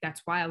 Like,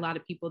 that's why a lot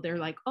of people, they're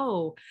like,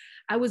 oh,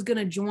 I was going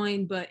to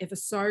join, but if a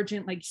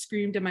sergeant like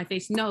screamed in my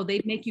face, no,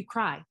 they'd make you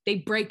cry. They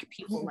break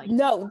people. Like,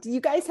 no,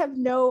 you guys have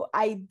no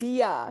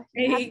idea.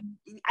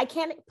 I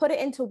can't put it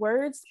into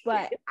words,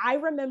 but I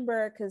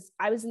remember, because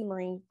I was in the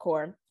Marine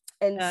Corps.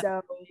 And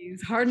so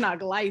it's hard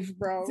knock life,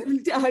 bro.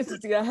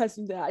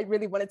 I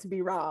really wanted to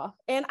be raw.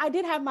 And I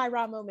did have my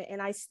raw moment,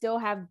 and I still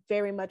have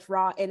very much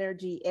raw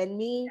energy in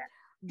me.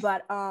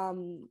 But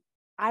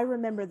I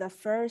remember the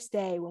first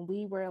day when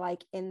we were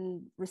like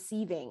in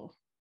receiving,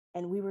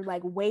 and we were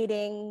like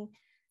waiting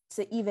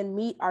to even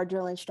meet our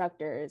drill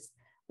instructors.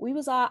 We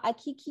was all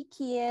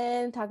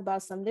kikiing, talk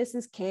about this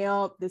is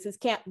camp.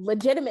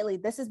 Legitimately,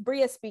 this is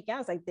Bria speaking. I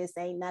was like, this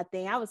ain't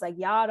nothing. I was like,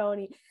 y'all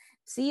don't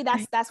see,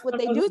 that's what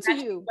they do to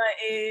you.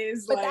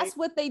 But that's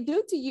what they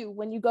do to you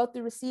when you go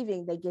through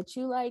receiving. They get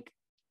you like,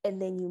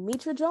 and then you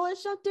meet your drill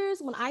instructors.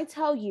 When I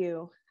tell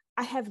you,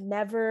 I have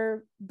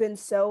never been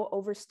so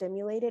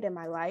overstimulated in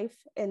my life.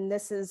 And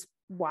this is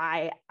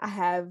why I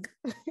have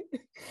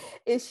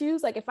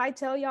issues. Like, if I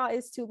tell y'all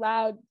it's too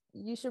loud,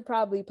 you should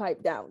probably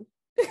pipe down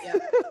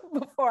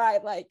before I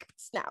like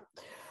snap.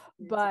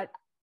 But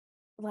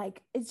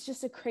like, it's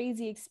just a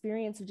crazy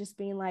experience of just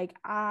being like,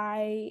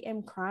 I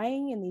am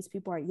crying and these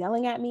people are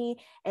yelling at me.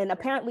 And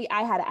apparently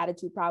I had an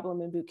attitude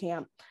problem in boot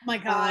camp. Oh my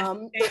gosh.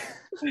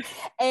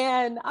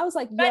 And I was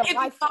like, if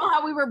you saw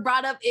how we were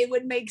brought up, it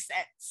would make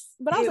sense.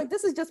 But I was like,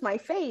 this is just my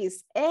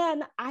face.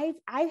 And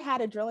I've had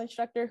a drill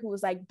instructor who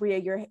was like, Bria,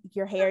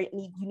 your hair,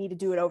 you need to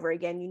do it over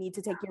again. You need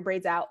to take your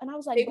braids out. And I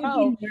was like, they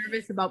would be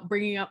nervous about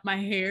bringing up my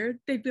hair.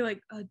 They'd be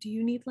like, do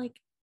you need like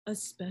a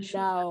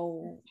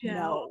special?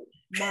 No.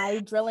 My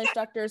drill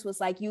instructors was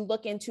like, you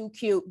looking too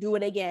cute, do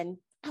it again.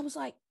 I was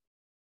like,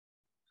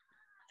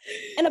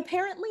 and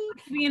apparently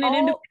being an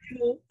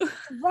individual.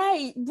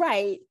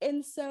 right.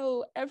 And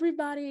so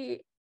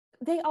everybody,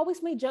 they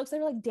always made jokes. They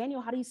were like,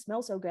 Daniel, how do you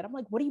smell so good? I'm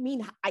like, what do you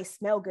mean I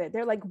smell good?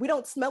 They're like, we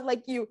don't smell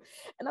like you.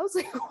 And I was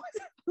like,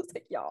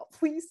 y'all,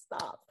 please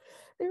stop.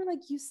 They were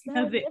like, you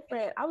smell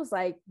different. I was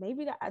like,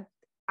 maybe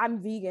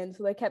I'm vegan.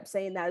 So they kept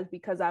saying that is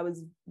because I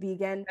was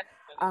vegan.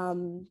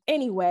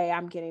 Anyway,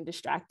 I'm getting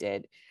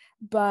distracted.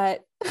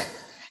 But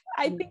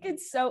I think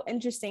it's so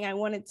interesting. I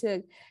wanted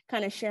to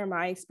kind of share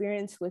my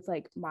experience with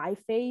like my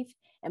faith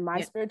and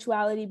my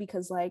spirituality,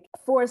 because like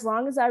for as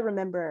long as I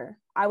remember,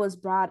 I was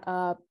brought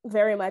up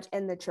very much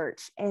in the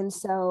church. And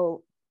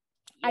so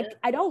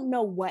I don't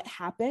know what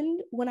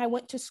happened when I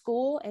went to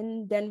school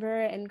in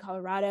Denver and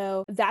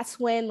Colorado. That's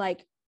when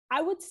like,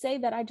 I would say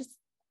that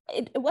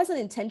it wasn't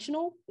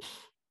intentional,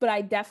 but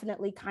I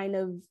definitely kind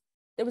of,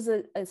 there was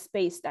a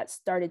space that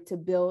started to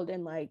build,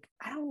 and like,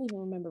 I don't even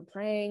remember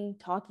praying,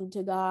 talking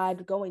to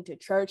God, going to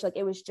church. Like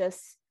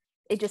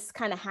it just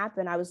kind of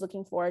happened. I was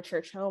looking for a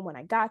church home when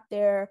I got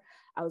there.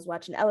 I was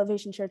watching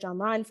Elevation Church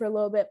online for a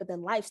little bit, but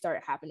then life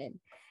started happening.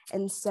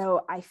 And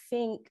so I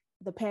think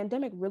the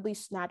pandemic really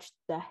snatched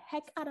the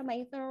heck out of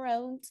my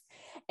throat.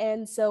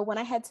 And so when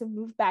I had to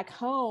move back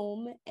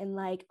home and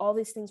like all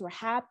these things were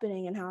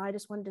happening and how I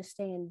just wanted to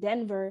stay in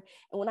Denver.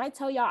 And when I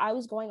tell y'all I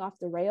was going off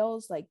the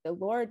rails, like the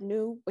Lord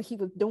knew what he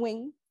was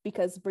doing,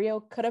 because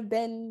Brio could have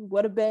been,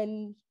 would have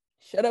been,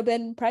 should have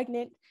been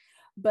pregnant,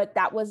 but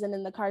that wasn't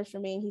in the cards for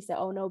me. And he said,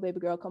 oh no, baby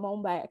girl, come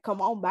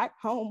on back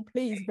home,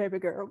 please, baby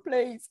girl,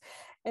 please.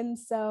 And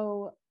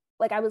so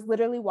like, I was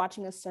literally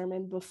watching a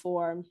sermon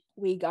before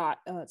we got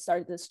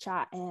started this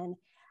chat, and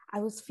I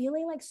was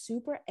feeling like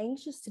super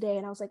anxious today.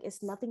 And I was like,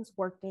 nothing's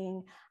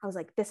working. I was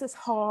like, this is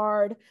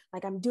hard.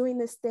 Like, I'm doing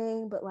this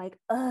thing, but like,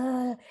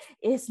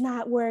 it's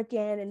not working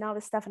and all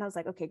this stuff. And I was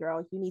like, okay,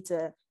 girl, you need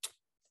to,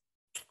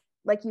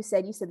 like you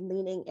said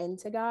leaning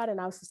into God.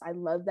 And I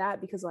love that,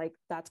 because like,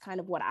 that's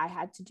kind of what I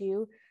had to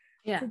do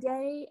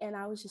today. And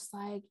I was just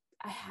like,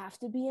 I have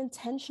to be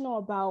intentional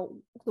about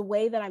the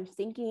way that I'm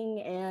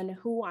thinking and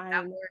who I'm.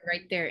 That word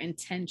right there,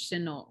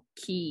 intentional,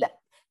 key.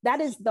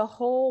 That is the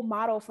whole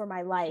model for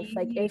my life.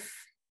 Like if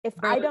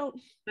I don't.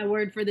 My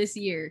word for this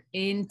year,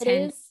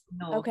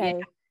 intentional. Okay.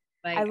 Yeah.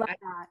 Like, I love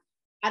that.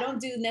 I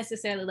don't do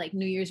necessarily like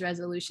New Year's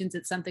resolutions.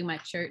 It's something my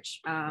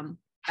church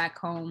back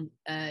home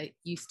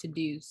used to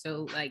do.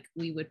 So like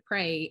we would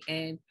pray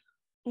and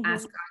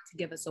ask God to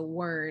give us a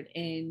word,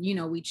 and you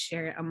know, we'd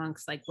share it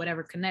amongst like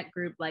whatever connect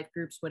group, life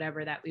groups,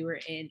 whatever that we were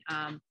in,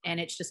 and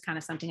it's just kind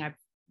of something I've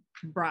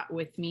brought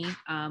with me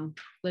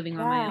living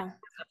on my own,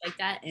 stuff like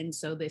that. And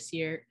so this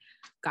year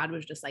God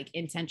was just like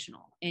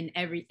intentional in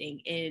everything,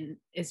 in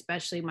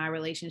especially my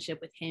relationship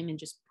with him, and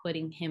just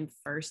putting him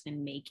first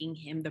and making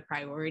him the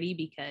priority,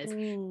 because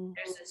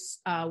there's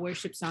this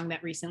worship song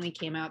that recently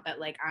came out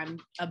that like I'm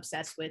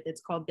obsessed with.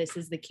 It's called This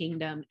Is the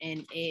Kingdom,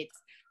 and it's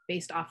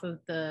based off of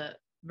the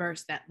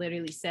verse that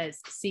literally says,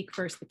 seek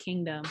first the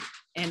kingdom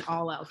and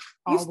all else.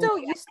 You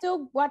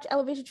still watch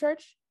Elevation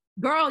Church?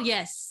 Girl,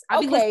 yes. I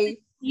be listening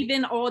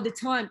even all the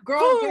time.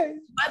 Girl,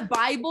 my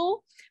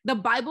Bible, the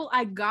Bible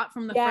I got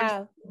from the first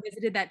time I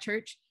visited that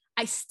church,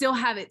 I still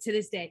have it to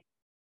this day.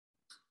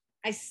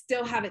 I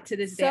started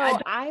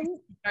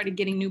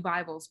getting new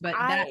Bibles, but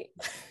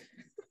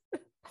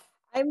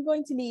I'm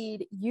going to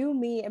need you,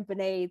 me, and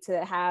Benet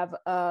to have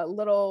a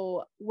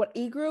little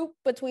e-group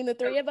between the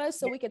three of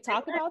us so we could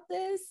talk about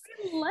this.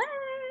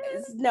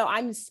 No,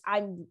 I'm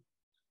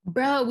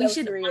bro, we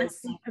should,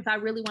 because I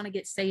really want to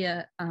get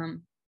Saya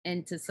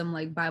into some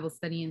like Bible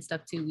study and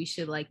stuff too. We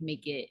should like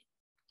make it.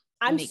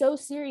 I'm so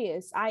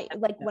serious. I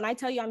like when I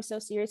tell you I'm so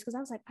serious, because I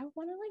was like, I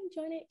want to like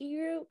join an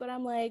e-group, but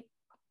I'm like,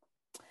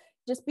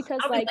 just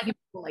because like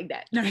people like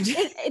that. No,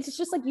 it's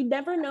just like you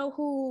never know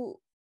who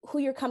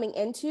you're coming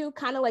into,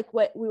 kind of like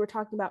what we were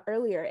talking about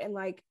earlier. And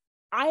like,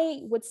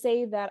 I would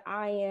say that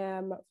I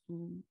am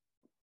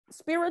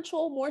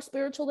more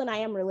spiritual than I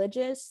am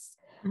religious.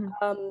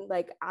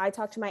 Like I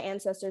talk to my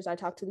ancestors, I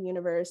talk to the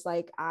universe,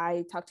 like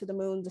I talk to the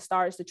moon, the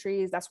stars, the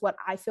trees. That's what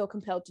I feel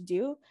compelled to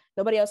do.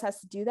 Nobody else has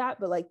to do that,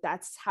 but like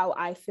that's how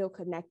I feel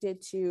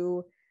connected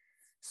to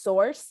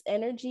source,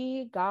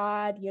 energy,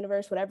 God,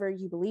 universe, whatever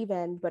you believe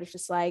in. But it's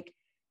just like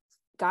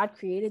God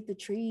created the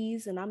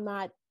trees, and I'm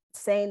not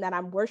saying that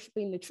I'm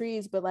worshiping the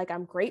trees, but like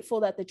I'm grateful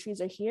that the trees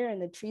are here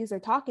and the trees are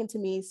talking to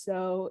me.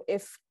 So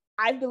if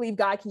I believe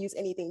God can use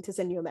anything to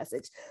send you a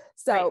message.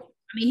 So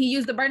I mean, he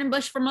used the burning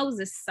bush for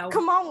Moses. So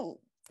come on.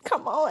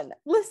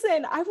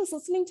 Listen, I was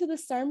listening to the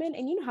sermon,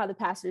 and you know how the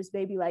pastors,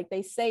 baby, like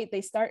they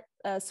start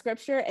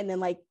scripture and then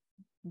like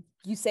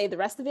you say the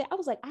rest of it. I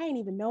was like, I didn't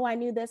even know I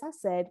knew this. I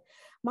said,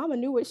 Mama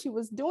knew what she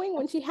was doing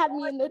when she had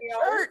me in the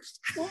church.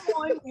 Come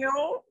on,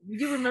 yo.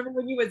 You remember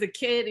when you was a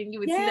kid and you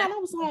would see that? And I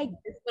was like, is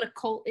this what a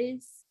cult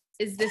is?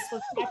 Is this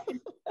what's happening?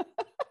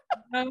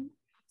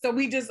 So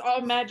we just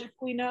all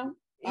magically know?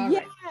 All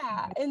right.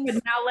 And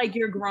but now like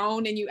you're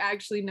grown and you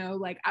actually know.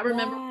 Like I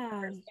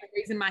remember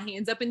raising my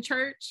hands up in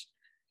church.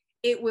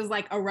 It was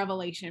like a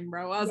revelation,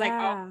 bro. I was like,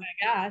 oh my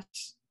gosh,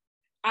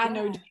 I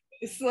know Jesus.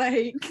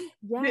 Like,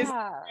 this is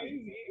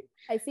crazy.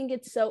 I think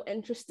it's so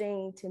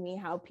interesting to me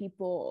how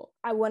people,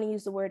 I want to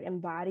use the word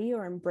embody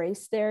or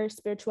embrace their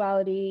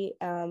spirituality,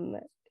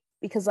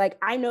 because like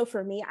I know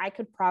for me, I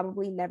could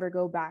probably never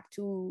go back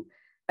to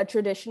a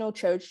traditional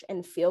church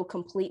and feel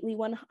completely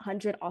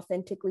 100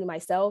 authentically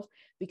myself,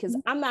 because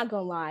I'm not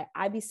gonna lie,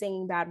 I be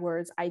singing bad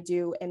words. I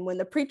do. And when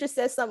the preacher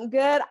says something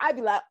good, I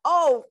be like,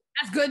 oh,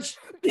 that's good.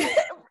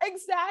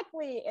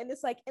 Exactly. And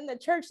it's like in the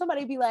church,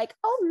 somebody be like,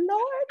 oh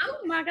Lord.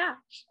 Oh my gosh.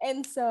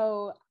 And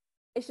so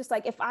it's just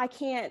like, if I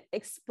can't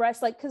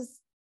express, like, because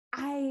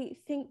I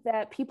think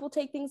that people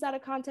take things out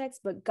of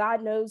context, but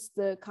God knows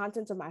the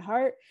contents of my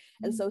heart.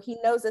 And so he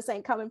knows this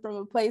ain't coming from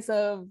a place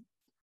of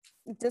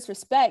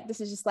disrespect.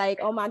 This is just like,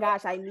 oh my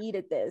gosh, I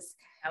needed this.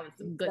 That was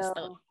some good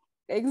stuff.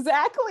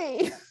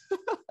 Exactly.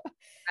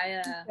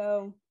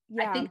 So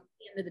yeah. I think at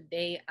the end of the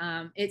day,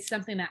 it's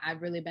something that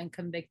I've really been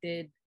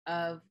convicted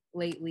of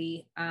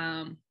lately.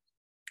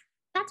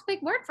 That's a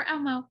big word for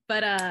Elmo,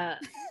 but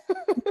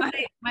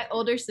my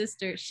older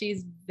sister,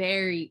 she's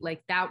very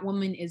like, that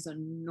woman is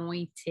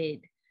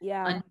anointed.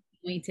 Yeah.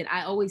 Anointed.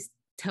 I always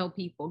tell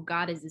people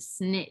God is a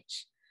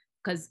snitch,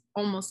 because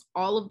almost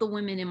all of the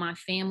women in my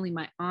family,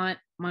 my aunt,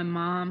 my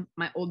mom,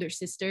 my older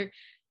sister,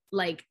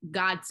 like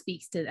God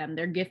speaks to them.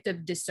 Their gift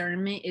of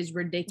discernment is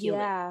ridiculous.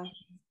 Yeah.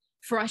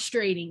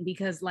 Frustrating,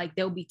 because like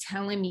they'll be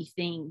telling me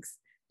things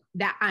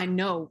that I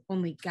know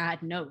only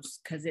God knows,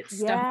 because it's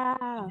stuff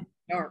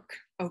dark.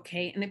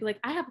 Okay. And they'd be like,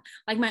 I have,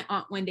 like my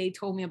aunt one day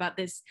told me about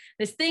this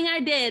thing I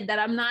did that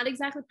I'm not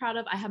exactly proud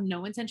of. I have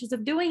no intentions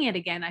of doing it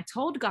again. I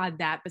told God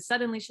that, but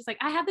suddenly she's like,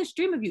 I have this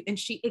dream of you. And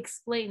she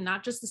explained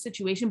not just the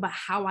situation, but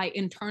how I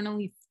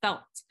internally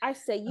felt. I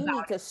say, you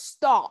need to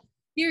stop.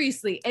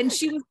 Seriously. And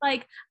she was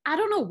like, I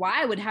don't know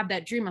why I would have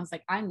that dream. I was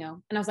like, I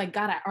know. And I was like,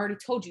 God, I already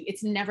told you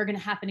it's never going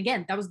to happen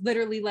again. That was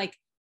literally like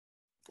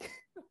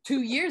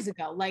 2 years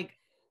ago. Like,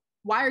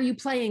 why are you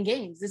playing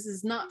games? This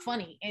is not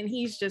funny. And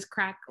he's just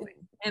crackling.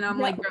 And I'm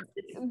like,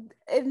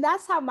 and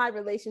that's how my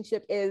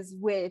relationship is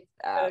with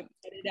get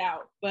it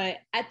out. But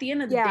at the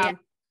end of the day,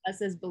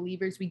 us as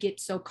believers, we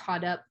get so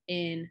caught up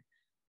in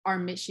our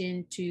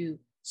mission to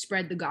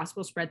spread the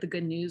gospel, spread the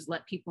good news,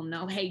 let people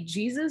know, hey,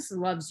 Jesus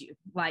loves you.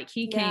 Like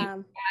he came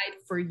died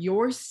for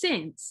your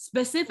sins,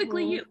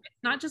 specifically you.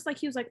 It's not just like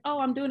he was like, oh,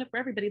 I'm doing it for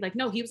everybody. Like,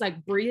 no, he was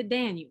like, Bria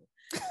Daniel.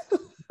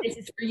 This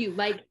is for you.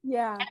 Like,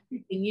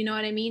 everything, you know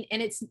what I mean?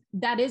 And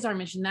that is our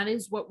mission. That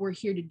is what we're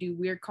here to do.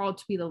 We're called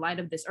to be the light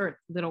of this earth,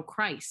 little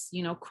Christ,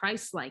 you know,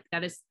 Christ-like.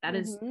 That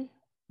is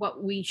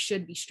what we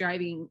should be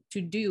striving to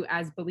do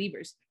as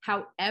believers.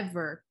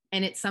 However,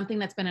 and it's something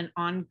that's been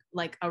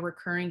a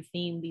recurring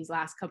theme these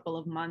last couple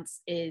of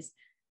months, is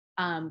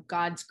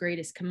God's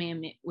greatest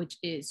commandment, which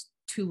is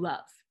to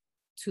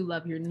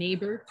love your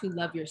neighbor, to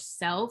love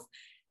yourself.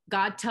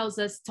 God tells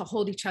us to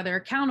hold each other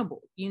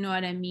accountable. You know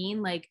what I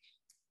mean? Like,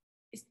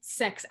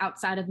 sex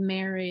outside of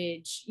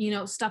marriage, you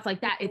know, stuff like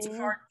that. It's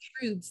hard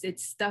truths.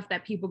 It's stuff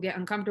that people get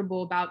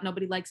uncomfortable about.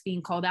 Nobody likes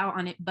being called out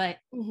on it, but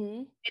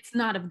it's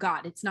not of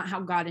God. It's not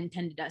how God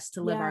intended us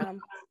to live our lives.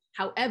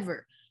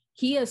 However,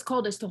 he has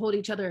called us to hold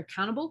each other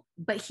accountable,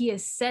 but he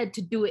has said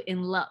to do it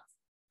in love.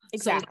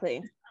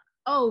 Exactly.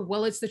 So,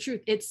 well, it's the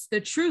truth. It's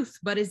the truth,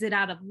 but is it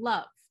out of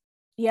love?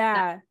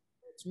 Yeah.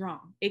 It's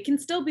wrong. It can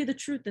still be the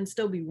truth and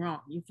still be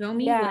wrong. You feel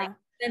me? Yeah. Like,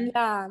 then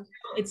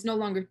it's no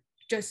longer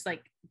just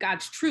like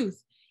God's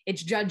truth,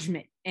 it's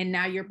judgment. And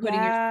now you're putting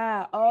your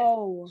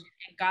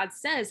and God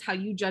says how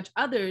you judge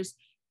others,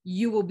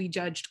 you will be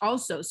judged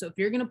also. So if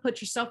you're going to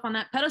put yourself on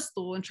that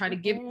pedestal and try to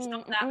give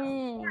yourself that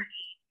authority,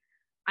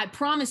 I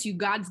promise you,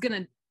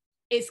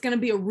 it's going to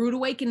be a rude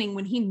awakening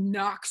when he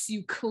knocks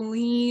you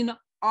clean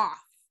off,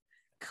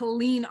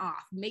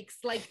 makes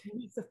like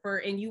Lucifer,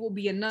 and you will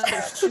be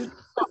another shooting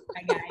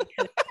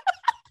guy.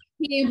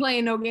 He ain't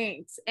playing no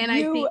games. And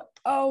I think,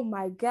 oh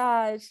my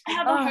gosh, I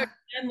have a hard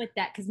time with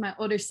that, because my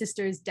older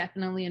sister is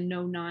definitely a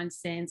no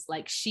nonsense.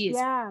 Like she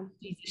is,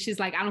 she's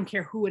like, I don't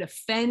care who it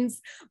offends.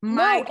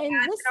 I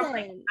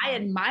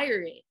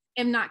admire it.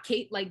 I'm not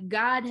Kate. Like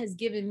God has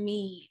given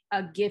me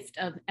a gift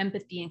of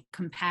empathy and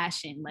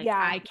compassion. Like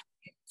I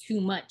care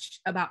too much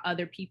about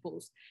other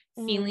people's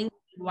feelings.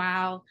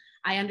 While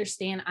I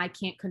understand I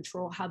can't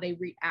control how they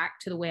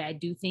react to the way I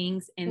do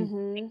things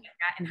and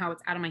how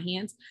it's out of my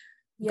hands.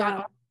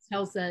 God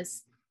tells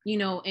us, you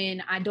know,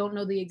 and I don't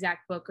know the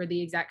exact book or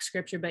the exact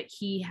scripture, but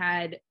he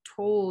had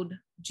told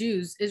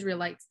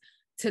Israelites,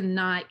 to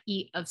not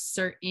eat of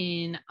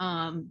certain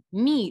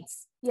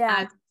meats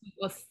as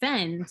to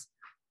offend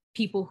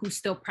people who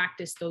still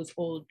practice those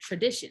old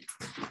traditions.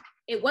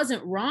 It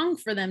wasn't wrong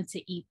for them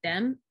to eat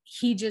them.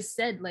 He just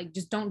said, like,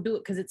 just don't do it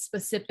because it's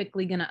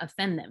specifically going to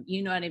offend them.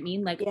 You know what I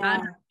mean? Like,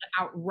 I'm not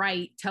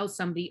outright tell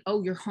somebody,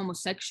 oh, you're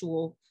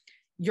homosexual,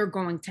 you're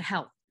going to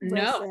hell.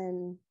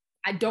 No.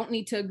 I don't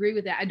need to agree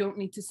with that. I don't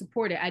need to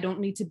support it. I don't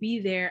need to be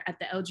there at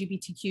the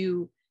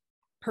LGBTQ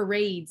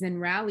parades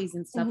and rallies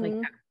and stuff like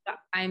that. But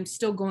I'm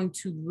still going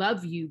to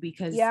love you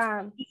because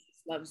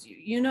Jesus loves you.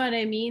 You know what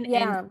I mean?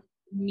 Yeah. And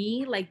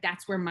me, like,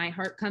 that's where my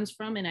heart comes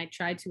from. And I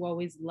try to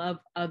always love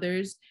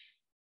others,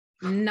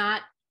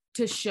 not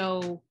to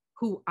show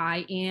who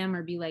I am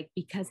or be like,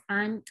 because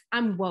I'm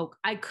woke.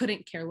 I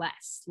couldn't care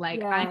less.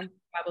 Like I know what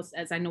the Bible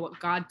says, I know what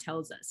God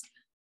tells us,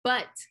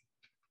 but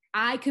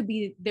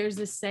there's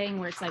this saying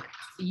where it's like,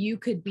 you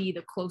could be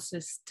the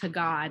closest to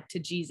God, to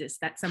Jesus,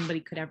 that somebody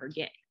could ever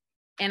get.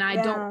 And I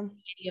don't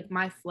any of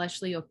my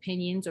fleshly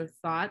opinions or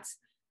thoughts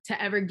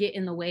to ever get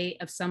in the way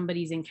of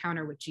somebody's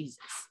encounter with Jesus.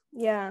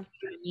 Yeah. You know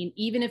what I mean,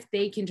 even if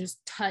they can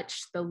just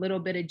touch the little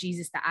bit of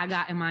Jesus that I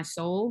got in my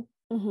soul,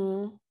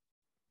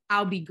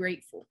 I'll be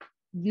grateful.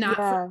 Not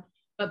for,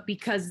 but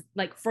because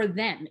like for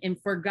them and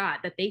for God,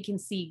 that they can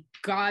see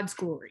God's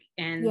glory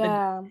and the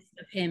goodness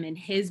of him and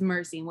his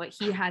mercy and what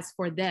he has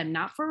for them,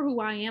 not for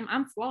who I am.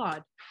 I'm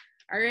flawed.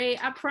 All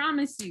right. I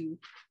promise you,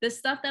 the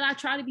stuff that I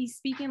try to be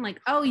speaking, like,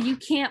 oh, you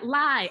can't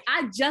lie.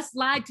 I just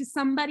lied to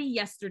somebody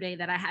yesterday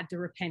that I had to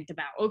repent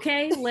about.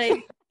 Okay.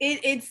 Like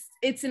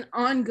it's an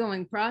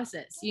ongoing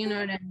process. You know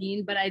what I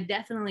mean? But I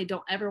definitely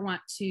don't ever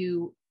want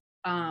to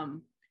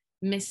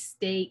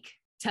mistake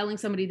telling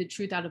somebody the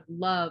truth out of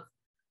love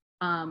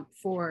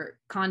for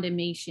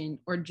condemnation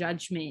or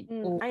judgment.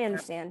 Or I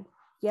understand.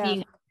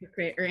 Being a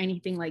hypocrite or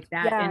anything like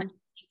that. And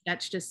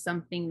that's just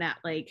something that,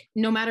 like,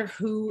 no matter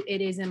who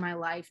it is in my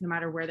life, no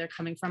matter where they're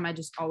coming from, I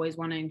just always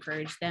want to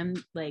encourage them.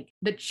 Like,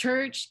 the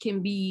church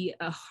can be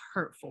a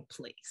hurtful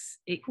place.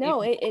 It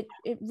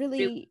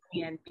really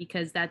can,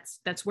 because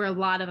that's where a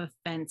lot of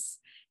offense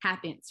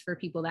happens for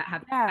people that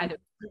have either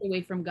turned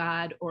away from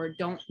God or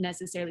don't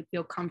necessarily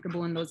feel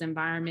comfortable in those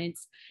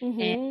environments.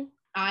 And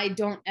I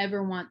don't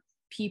ever want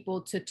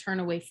people to turn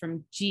away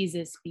from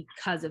Jesus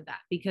because of that,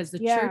 because the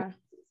church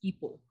is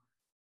people,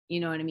 you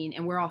know what I mean?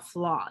 And we're all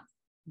flawed.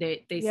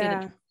 They say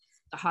that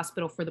the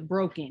hospital for the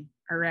broken.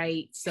 All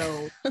right.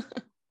 So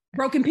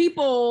broken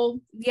people.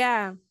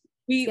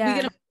 We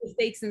get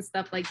mistakes and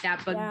stuff like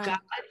that. But God,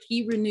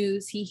 he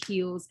renews, he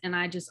heals. And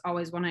I just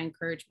always want to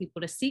encourage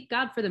people to seek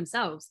God for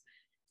themselves.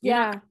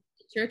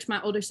 Church,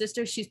 my older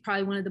sister, she's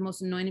probably one of the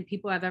most anointed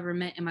people I've ever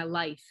met in my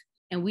life.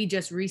 And we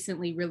just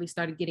recently really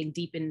started getting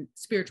deep in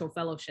spiritual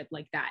fellowship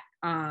like that.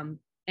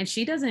 And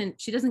she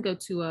doesn't go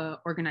to a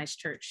organized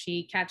church.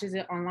 She catches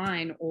it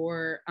online,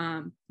 or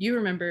you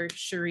remember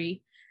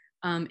Cherie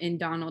and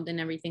Donald and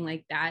everything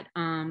like that.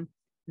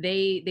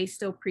 They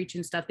still preach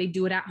and stuff. They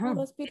do it at home.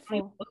 That's beautiful. They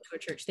don't go to a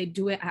church. They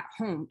do it at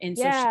home. And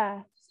so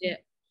she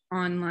it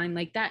online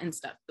like that and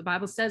stuff. The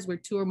Bible says where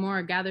two or more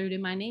are gathered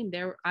in my name,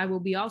 there I will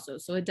be also.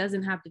 So it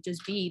doesn't have to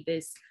just be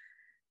this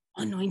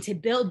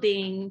anointed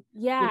building.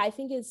 I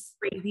think it's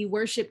crazy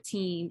worship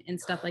team and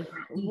stuff like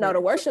that. No,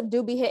 the worship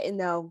do be hitting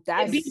though.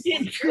 That's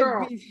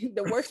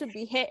the worship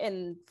be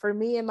hitting for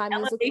me and my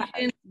music.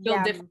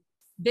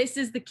 This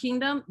is the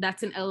kingdom.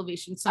 That's an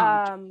elevation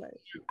song.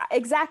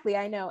 Exactly,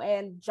 I know.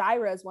 And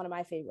Gyra is one of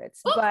my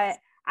favorites. Oops. But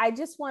I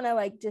just want to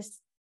like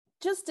just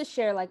to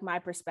share like my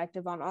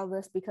perspective on all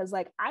this, because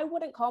like I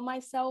wouldn't call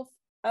myself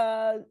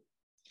a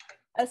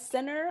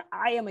sinner.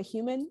 I am a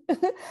human.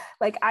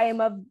 Like I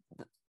am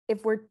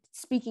if we're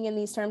speaking in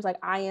these terms, like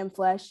I am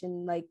flesh,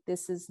 and like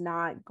this is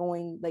not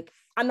going, like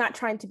I'm not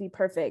trying to be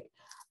perfect,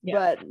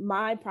 but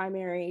my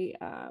primary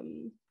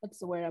what's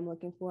the word I'm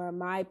looking for,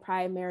 my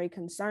primary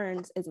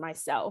concerns is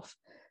myself.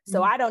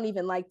 So I don't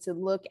even like to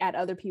look at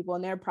other people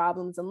and their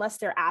problems unless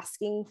they're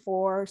asking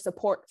for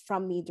support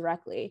from me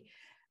directly,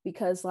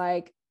 because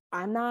like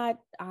I'm not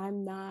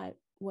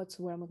what's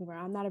the word I'm looking for,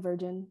 I'm not a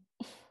virgin.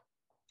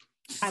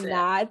 I'm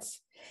not.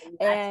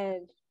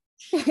 And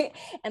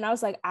and I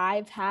was like,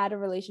 I've had a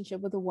relationship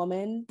with a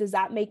woman. Does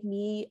that make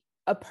me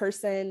a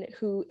person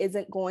who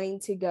isn't going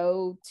to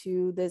go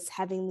to this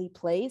heavenly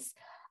place?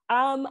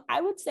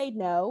 I would say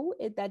no,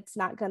 that's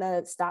not going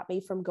to stop me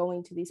from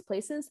going to these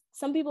places.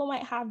 Some people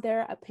might have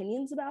their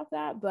opinions about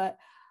that, but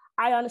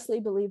I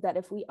honestly believe that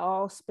if we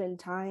all spend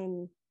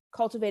time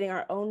cultivating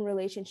our own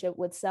relationship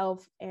with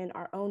self and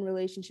our own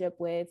relationship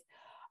with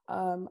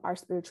our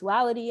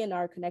spirituality and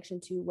our connection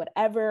to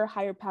whatever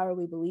higher power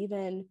we believe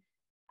in,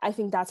 I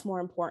think that's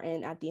more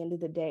important at the end of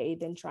the day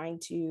than trying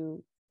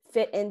to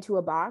fit into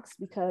a box,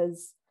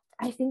 because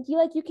I think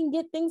you can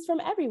get things from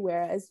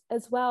everywhere,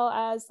 as well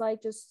as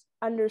like just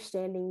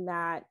understanding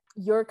that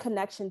your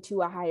connection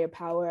to a higher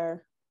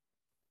power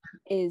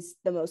is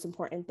the most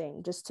important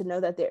thing, just to know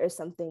that there is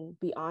something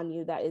beyond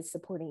you that is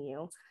supporting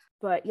you.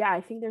 But yeah, I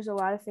think there's a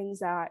lot of things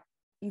that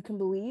you can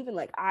believe, and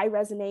like I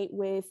resonate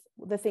with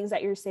the things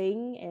that you're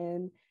saying,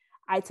 and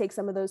I take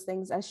some of those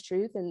things as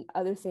truth, and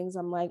other things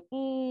I'm like,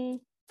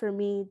 for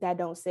me, that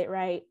don't sit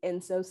right.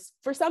 And so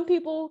for some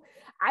people,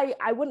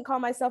 I wouldn't call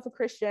myself a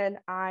Christian.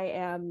 I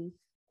am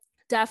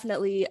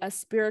definitely a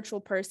spiritual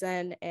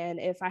person. And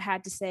if I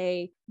had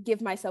to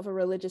give myself a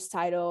religious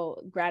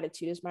title,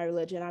 gratitude is my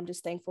religion. I'm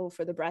just thankful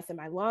for the breath in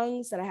my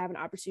lungs, that I have an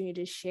opportunity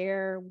to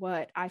share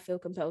what I feel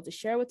compelled to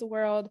share with the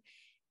world.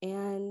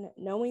 And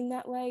knowing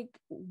that like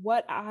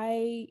what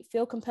I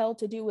feel compelled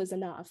to do is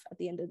enough at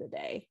the end of the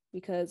day,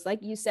 because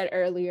like you said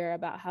earlier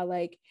about how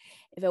like,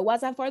 if it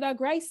wasn't for the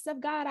grace of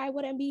God, I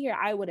wouldn't be here.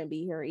 I wouldn't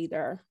be here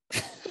either.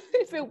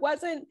 If it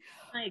wasn't.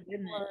 My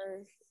goodness.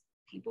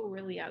 People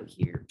really out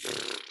here.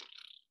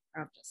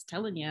 I'm just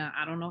telling you,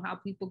 I don't know how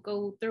people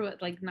go through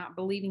it, like not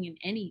believing in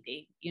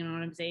anything. You know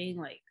what I'm saying?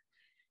 Like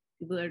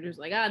people are just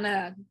like,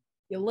 nah,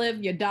 you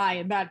live, you die,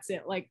 and that's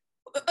it. Like,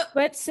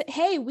 but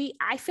hey,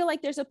 I feel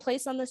like there's a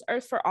place on this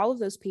earth for all of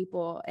those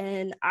people.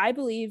 And I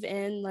believe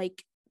in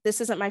like,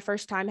 this isn't my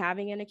first time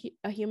having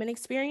a human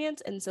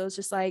experience. And so it's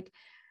just like,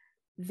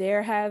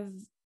 there have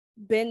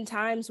been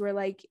times where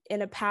like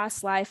in a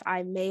past life,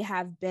 I may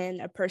have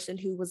been a person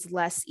who was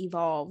less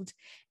evolved,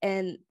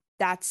 and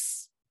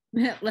that's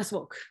less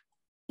woke.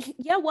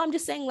 Yeah, well, I'm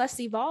just saying less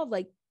evolved.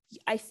 Like,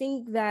 I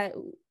think that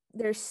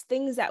there's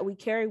things that we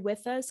carry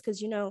with us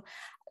because, you know,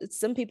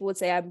 some people would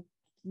say I'm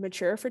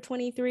mature for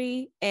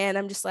 23, and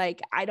I'm just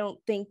like, I don't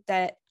think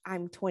that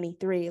I'm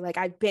 23. Like,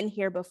 I've been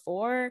here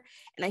before,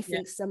 and I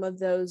think some of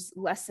those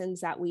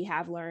lessons that we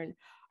have learned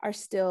are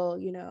still,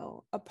 you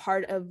know, a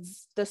part of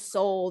the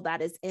soul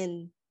that is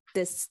in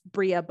this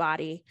Bria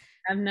body.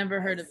 I've never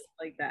heard of it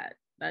like that.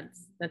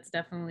 That's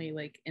definitely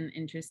like an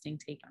interesting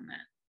take on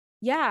that.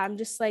 Yeah, I'm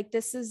just like,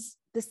 this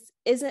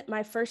isn't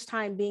my first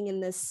time being in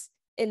this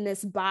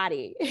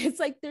body. It's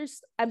like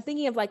I'm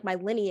thinking of like my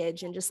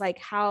lineage and just like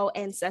how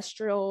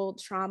ancestral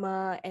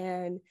trauma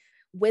and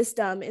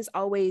wisdom is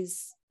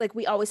always like,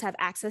 we always have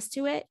access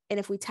to it, and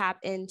if we tap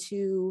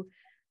into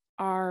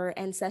our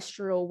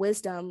ancestral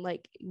wisdom,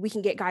 like we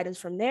can get guidance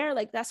from there.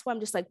 Like, that's why I'm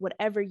just like,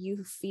 whatever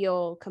you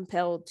feel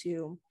compelled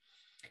to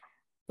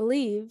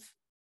believe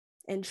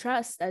and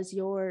trust as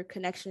your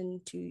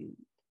connection to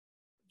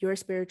your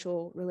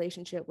spiritual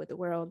relationship with the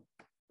world,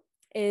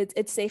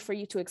 it's safe for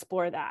you to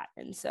explore that.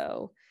 And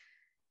so,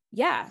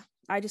 yeah,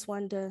 I just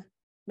wanted to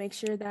make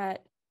sure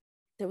that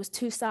there was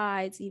two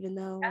sides, even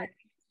though like,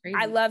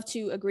 I love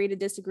to agree to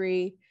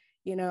disagree,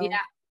 you know.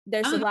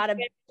 There's a lot of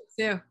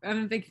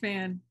I'm a big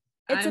fan.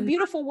 It's a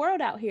beautiful world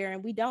out here,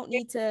 and we don't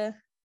need to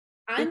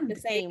I'm the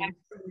same.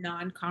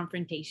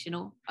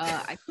 Non-confrontational.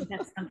 I think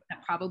that's something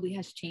that probably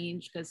has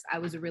changed because I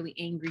was a really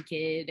angry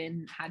kid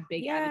and had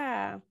big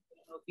attitude,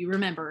 if you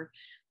remember.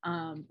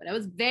 But I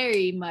was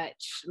very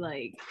much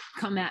like,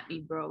 come at me,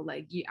 bro.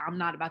 Like, I'm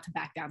not about to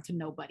back down to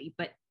nobody,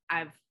 but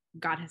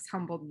God has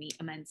humbled me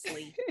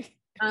immensely.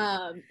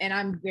 And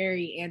I'm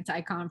very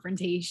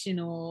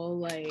anti-confrontational.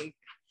 Like,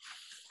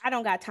 I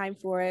don't got time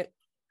for it.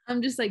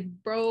 I'm just like,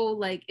 bro,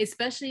 like,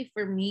 especially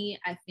for me,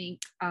 I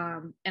think,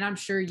 and I'm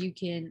sure you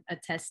can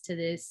attest to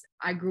this.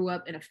 I grew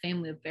up in a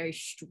family of very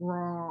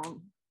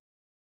strong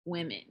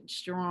women,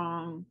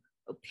 strong,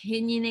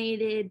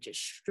 opinionated,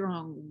 just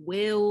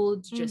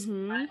strong-willed, just for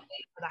the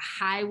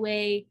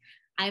highway.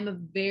 I'm a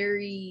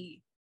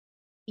very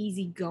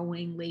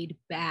easygoing, laid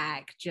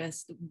back,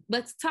 just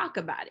let's talk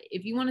about it.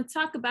 If you want to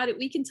talk about it,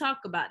 we can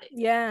talk about it.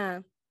 Yeah.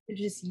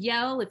 Just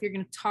yell. If you're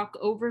going to talk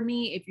over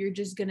me, if you're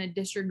just going to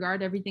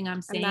disregard everything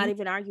I'm saying, I'm not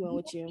even arguing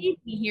with you. Need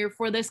me here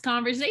for this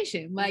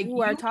conversation. Like,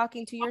 you are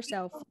talking to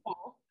yourself.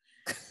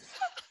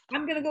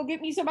 I'm going to go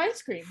get me some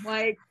ice cream.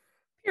 Like,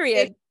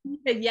 period.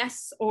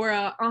 Yes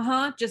or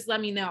just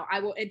let me know. I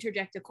will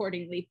interject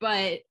accordingly.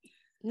 But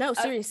no,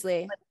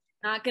 seriously,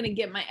 not going to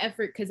get my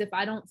effort, because if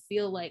I don't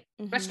feel like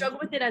I struggle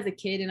with it as a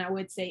kid, and I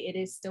would say it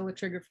is still a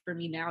trigger for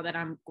me now that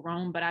I'm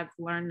grown, but I've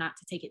learned not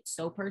to take it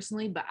so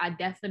personally. But I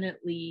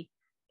definitely,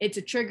 it's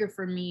a trigger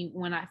for me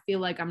when I feel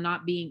like I'm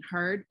not being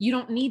heard. You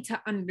don't need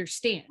to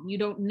understand. You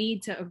don't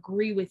need to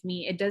agree with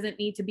me. It doesn't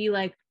need to be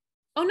like,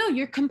 oh no,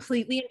 you're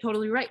completely and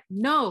totally right.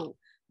 No,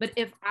 but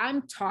if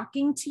I'm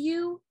talking to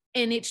you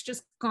and it's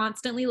just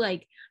constantly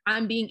like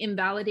I'm being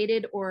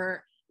invalidated,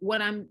 or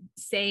what I'm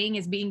saying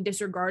is being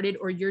disregarded,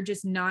 or you're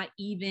just not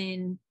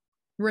even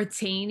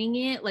retaining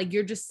it, like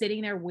you're just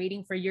sitting there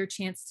waiting for your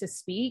chance to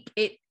speak,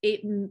 it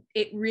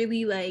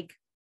really like,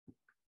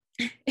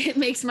 it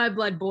makes my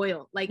blood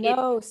boil. Like,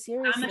 no,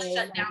 seriously, I'm a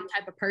shutdown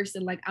type of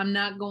person. Like, I'm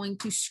not going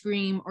to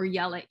scream or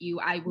yell at you.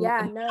 I will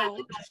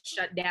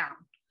shut down.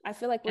 I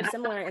feel like we're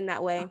similar in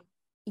that way.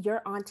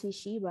 Your auntie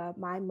Sheba,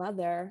 my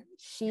mother,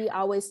 she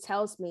always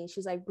tells me,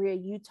 she's like, Bria,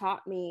 you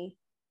taught me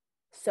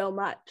so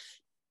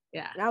much.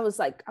 Yeah. And I was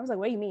like,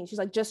 what do you mean? She's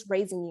like, just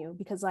raising you,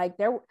 because like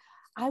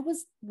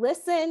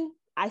listen,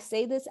 I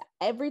say this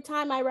every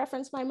time I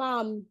reference my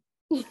mom.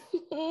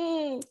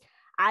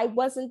 I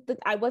wasn't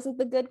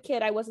the good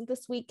kid. I wasn't the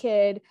sweet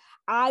kid.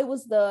 I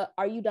was the,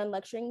 are you done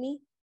lecturing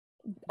me?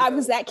 I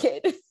was that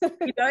kid.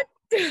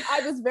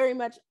 I was very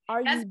much,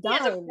 are you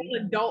done?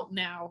 An adult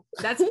now.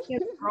 That's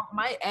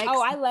my ex.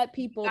 Oh, I let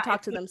people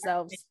talk to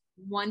themselves.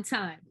 One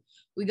time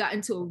we got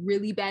into a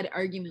really bad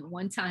argument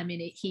one time,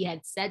 and he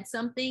had said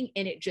something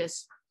and it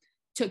just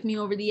took me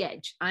over the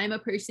edge. I'm a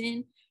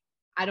person,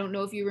 I don't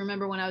know if you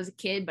remember when I was a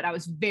kid, but I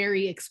was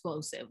very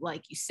explosive.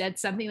 Like, you said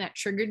something that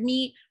triggered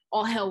me,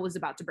 all hell was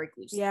about to break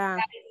loose. Yeah.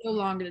 That is no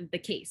longer the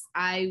case.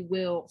 I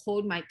will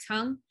hold my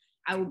tongue.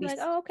 I will be like,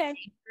 oh, okay.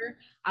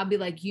 I'll be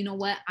like, you know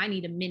what? I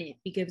need a minute,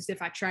 because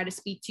if I try to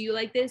speak to you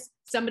like this,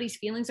 somebody's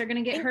feelings are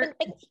going to get hurt.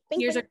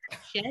 Tears are going to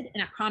shed.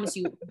 And I promise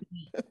you,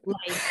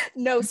 like,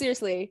 no,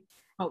 seriously.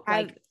 Oh,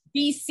 like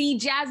BC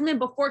Jasmine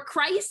before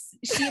Christ,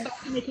 she about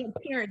to make an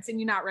appearance,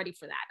 and you're not ready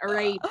for that. All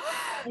right.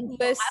 And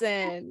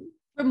listen,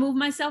 remove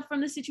myself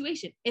from the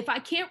situation. If I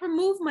can't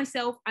remove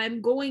myself,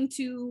 I'm going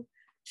to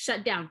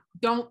shut down.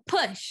 Don't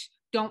push.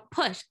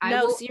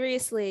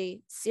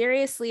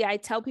 Seriously, I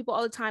tell people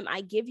all the time,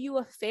 I give you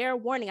a fair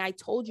warning. I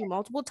told you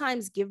multiple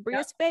times, give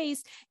Bria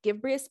space.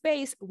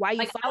 Why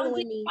you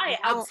following me?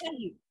 I'll tell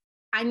you,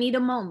 I need a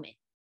moment.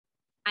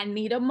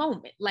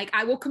 Like,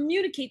 I will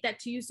communicate that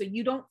to you, so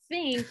you don't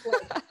think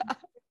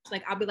like,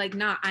 Like, I'll be like,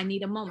 nah, I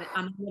need a moment.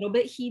 I'm a little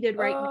bit heated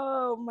right now.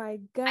 Oh my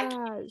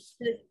gosh.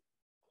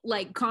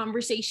 Like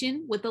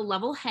conversation with a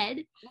level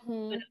head,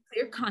 with a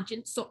clear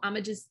conscience. So I'm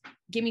gonna just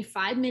give me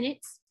 5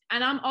 minutes.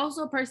 And I'm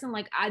also a person,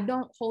 like, I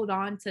don't hold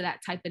on to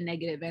that type of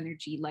negative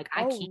energy. Like,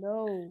 I can't,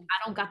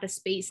 I don't got the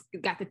space,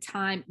 got the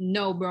time.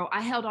 No, bro.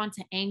 I held on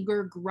to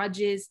anger,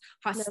 grudges,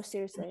 hostility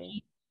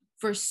seriously,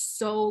 for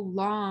so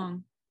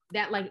long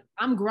that, like,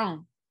 I'm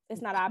grown.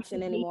 It's not an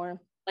option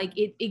anymore. Like,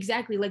 it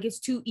exactly, like, it's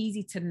too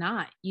easy to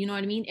not, you know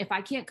what I mean? If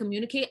I can't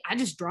communicate, I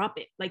just drop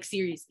it. Like,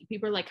 seriously,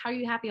 people are like, how are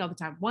you happy all the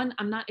time? One,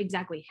 I'm not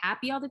exactly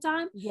happy all the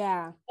time.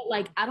 Yeah. But,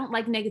 like, I don't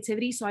like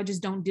negativity, so I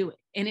just don't do it.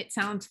 And it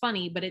sounds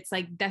funny, but it's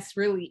like, that's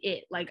really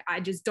it. Like, I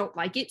just don't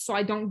like it, so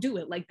I don't do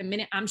it. Like, the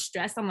minute I'm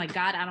stressed, I'm like,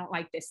 God, I don't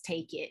like this,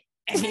 take it.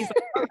 And he's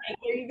like, all right,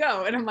 here you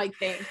go. And I'm like,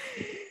 thanks.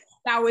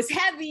 That was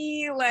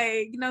heavy,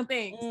 like, no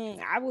thanks.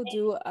 I will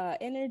do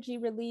energy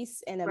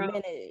release in a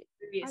minute.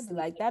 I'd be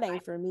like, that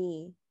ain't for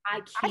me.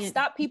 I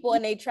stop people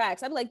in their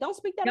tracks. I'd be like, don't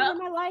speak that over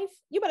my life.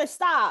 You better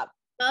stop.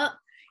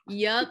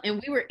 Yep.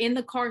 And we were in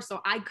the car,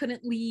 so I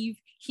couldn't leave.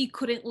 He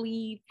couldn't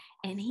leave.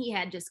 And he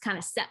had just kind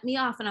of set me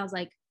off. And I was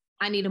like,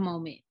 I need a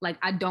moment. Like,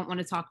 I don't want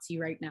to talk to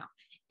you right now.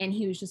 And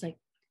he was just like,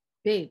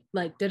 babe,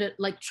 like, did it,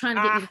 like, trying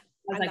to get me.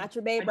 I'm like, not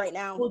your babe right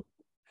now.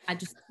 I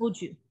just told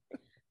you.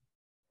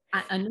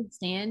 I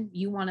understand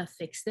you want to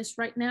fix this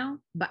right now,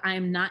 but I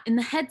am not in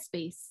the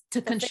headspace to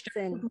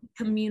constructively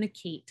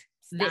communicate.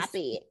 Stop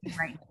it.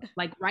 Right.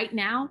 Like, right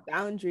now.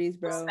 Boundaries,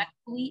 bro.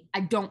 Respectfully,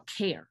 I don't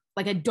care.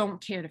 Like, I don't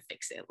care to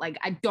fix it. Like,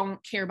 I don't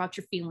care about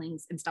your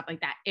feelings and stuff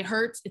like that. It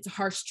hurts. It's a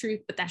harsh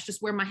truth, but that's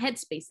just where my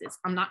headspace is.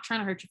 I'm not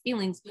trying to hurt your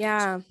feelings.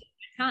 Yeah.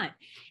 Time.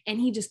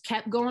 And he just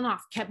kept going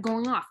off.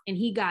 And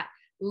he got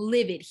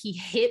livid. He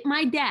hit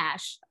my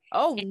dash.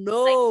 Oh,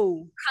 no.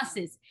 Like,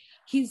 cusses.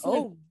 He's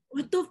like,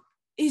 what the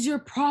is your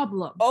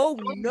problem? Oh,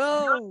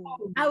 no.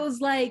 I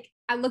was like,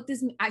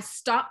 I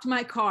stopped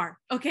my car.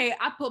 Okay.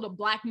 I pulled a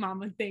black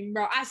mama thing,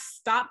 bro. I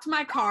stopped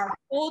my car,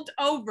 pulled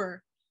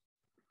over.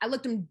 I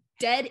looked him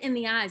dead in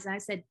the eyes and I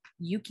said,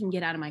 you can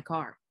get out of my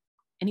car.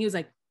 And he was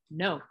like,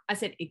 no. I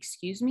said,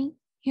 excuse me?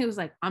 He was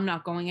like, I'm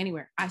not going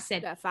anywhere. I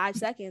said, got 5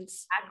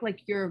 seconds. Act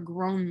like you're a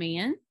grown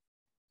man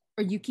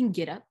or you can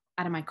get up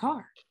out of my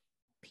car.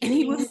 And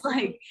he was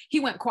like, he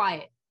went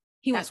quiet.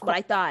 That's what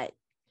I thought.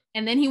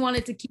 And then he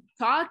wanted to keep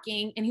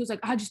talking and he was like,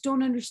 I just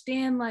don't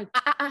understand. Like,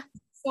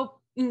 so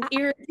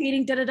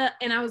irritating,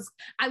 And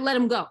I let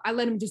him go. I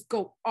let him just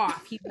go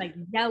off. He's like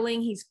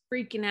yelling, he's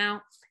freaking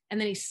out.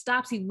 And then he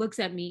stops, he looks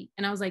at me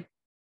and I was like,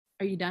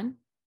 are you done?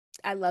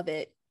 I love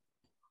it.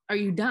 Are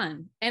you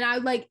done? And I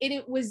like,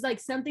 it was like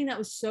something that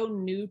was so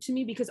new to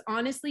me because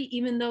honestly,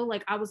 even though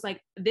like, I was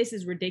like, this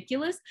is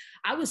ridiculous,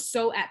 I was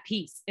so at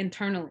peace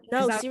internally.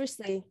 No,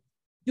 seriously.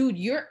 Dude,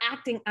 you're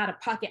acting out of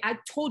pocket. I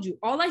told you,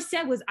 all I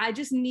said was I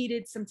just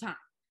needed some time,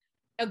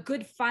 a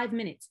good 5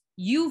 minutes.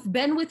 You've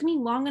been with me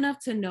long enough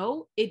to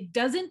know it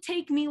doesn't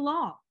take me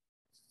long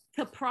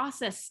to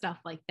process stuff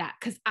like that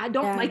because I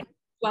don't like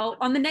dwell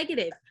on the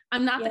negative.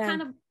 I'm not the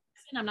kind of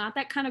person, I'm not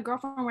that kind of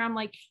girlfriend where I'm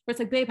like, where it's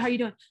like, babe, how you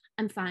doing?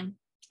 I'm fine.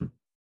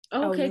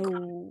 Okay.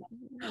 No.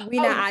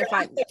 I'm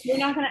fine. We're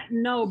not gonna,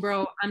 no,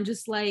 bro. I'm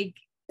just like,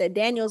 the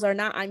Daniels are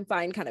not I'm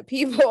fine kind of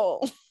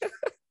people.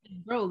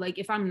 Bro, like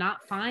if I'm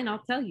not fine,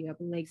 I'll tell you. I'll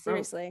be like,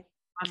 seriously,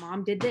 my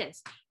mom did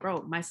this,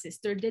 bro. My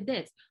sister did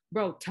this,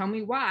 bro. Tell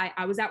me why.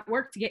 I was at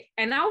work to get,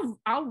 and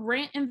I'll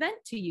rant and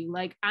vent to you.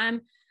 Like I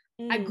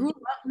grew up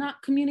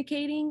not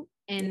communicating,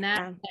 and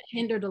that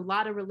hindered a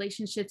lot of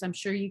relationships. I'm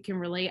sure you can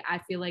relate. I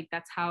feel like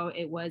that's how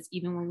it was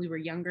even when we were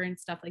younger and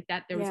stuff like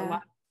that. There was a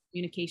lot of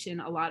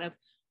communication, a lot of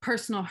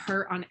personal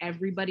hurt on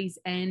everybody's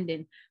end,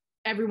 and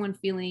everyone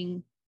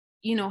feeling,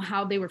 you know,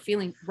 how they were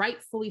feeling,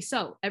 rightfully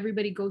so.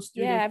 Everybody goes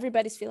through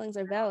everybody's feelings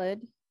are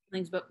valid.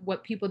 But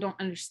what people don't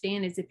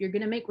understand is if you're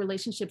going to make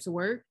relationships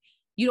work,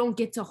 you don't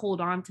get to hold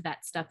on to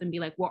that stuff and be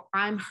like, well,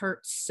 I'm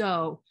hurt.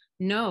 So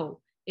no,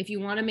 if you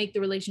want to make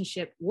the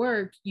relationship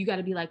work, you got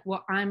to be like,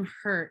 well, I'm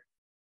hurt.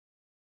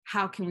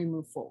 How can we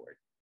move forward?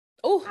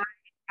 Oh,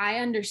 I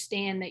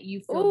understand that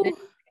you feel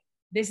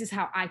this is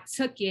how I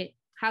took it.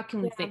 How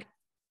can we fix it?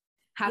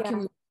 How can we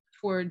move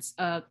towards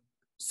a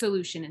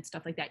solution and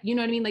stuff like that? You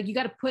know what I mean? Like you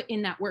got to put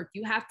in that work.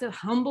 You have to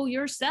humble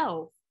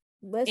yourself.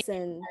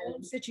 Listen,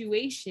 in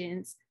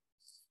situations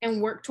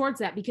and work towards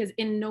that, because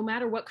in no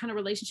matter what kind of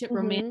relationship,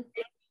 romantic,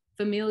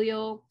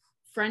 familial,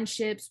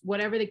 friendships,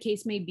 whatever the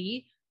case may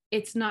be,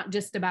 it's not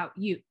just about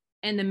you.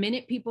 And the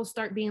minute people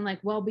start being like,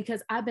 well,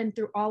 because I've been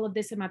through all of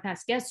this in my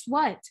past, guess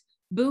what?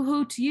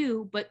 Boo-hoo to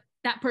you, but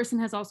that person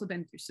has also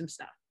been through some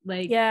stuff.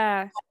 Like,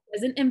 it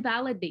doesn't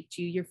invalidate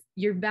you.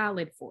 You're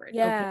valid for it.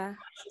 Okay?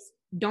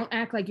 Don't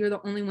act like you're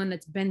the only one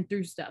that's been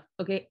through stuff.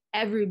 Okay.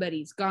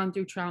 Everybody's gone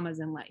through traumas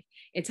in life.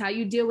 It's how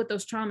you deal with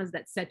those traumas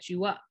that set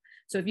you up.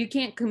 So if you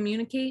can't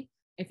communicate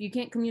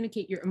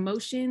your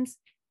emotions,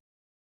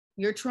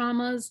 your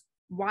traumas,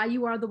 why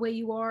you are the way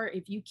you are,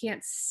 if you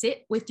can't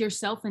sit with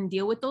yourself and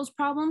deal with those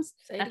problems,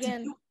 that's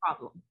a you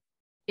problem.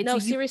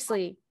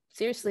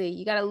 Seriously,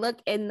 you got to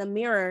look in the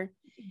mirror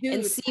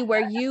and see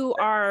where you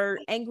are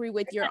angry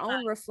with your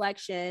own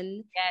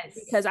reflection. Yes.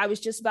 Because I was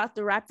just about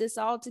to wrap this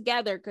all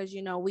together, because,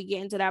 you know, we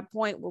get into that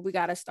point where we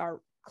got to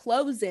start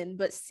closing.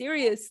 But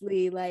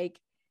seriously, like,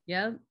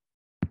 yeah,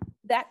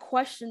 that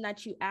question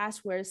that you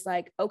asked where it's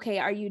like, okay,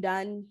 are you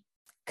done?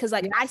 Because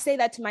like, I say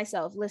that to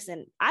myself,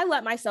 listen, I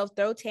let myself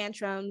throw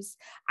tantrums,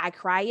 I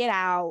cry it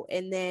out,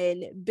 and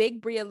then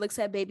big Bria looks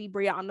at baby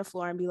Bria on the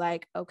floor and be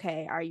like,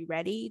 okay, are you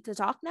ready to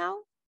talk now?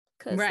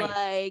 Because like,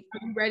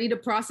 are you ready to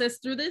process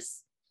through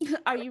this?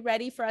 Are you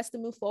ready for us to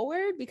move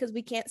forward? Because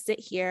we can't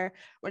sit here,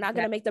 we're not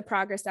going to make the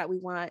progress that we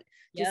want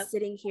just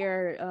sitting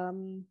here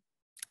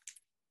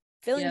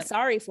feeling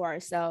sorry for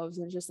ourselves.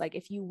 And just like,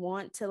 if you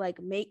want to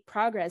like make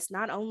progress,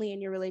 not only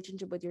in your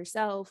relationship with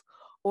yourself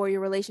or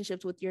your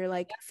relationships with your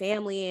like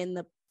family and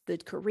the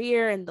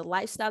career and the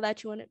lifestyle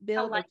that you want to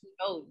build, how life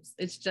goes.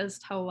 It's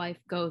just how life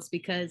goes,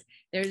 because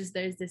there's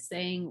this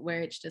saying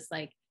where it's just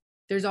like,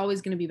 there's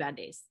always going to be bad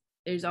days,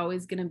 there's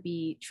always going to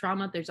be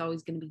trauma, there's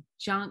always going to be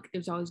junk,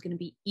 there's always going to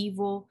be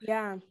evil.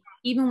 Yeah,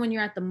 even when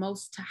you're at the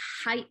most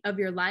height of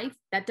your life,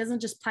 that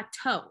doesn't just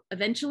plateau.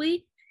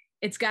 Eventually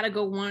it's got to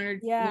go one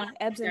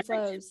ebbs and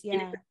flows.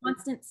 Yeah, it's a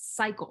constant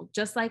cycle,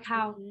 just like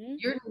how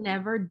you're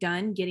never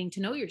done getting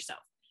to know yourself.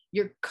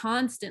 You're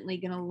constantly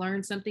going to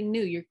learn something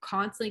new. You're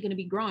constantly going to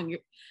be growing. You're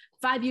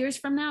 5 years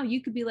from now,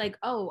 you could be like,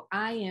 oh,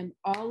 I am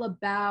all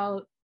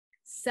about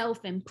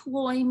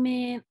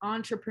self-employment,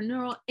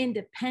 entrepreneurial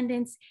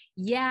independence.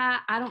 Yeah,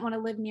 I don't want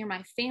to live near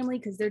my family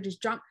because they're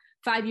just drunk.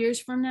 5 years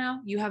from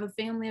now, you have a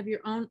family of your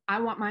own. I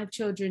want my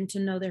children to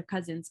know their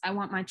cousins. I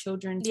want my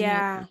children to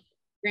know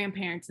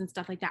grandparents and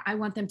stuff like that. I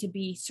want them to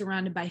be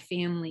surrounded by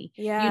family.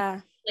 Yeah. You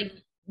know,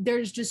 like,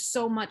 there's just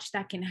so much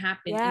that can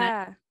happen. And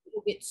I think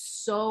people get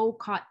so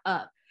caught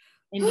up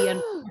in the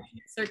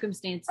unfortunate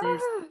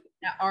circumstances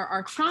that are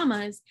our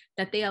traumas,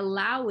 that they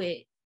allow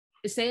it.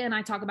 Say, and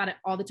I talk about it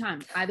all the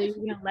time. Either you're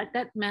going to let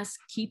that mess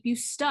keep you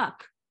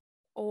stuck,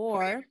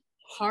 or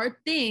hard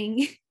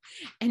thing,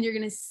 and you're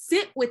going to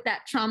sit with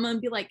that trauma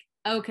and be like,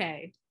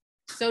 okay,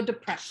 so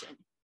depression.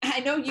 I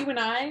know you and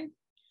I,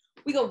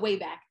 we go way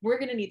back. We're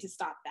going to need to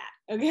stop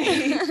that.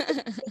 Okay.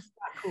 It's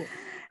not cool.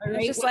 All right?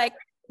 It's just like,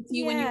 when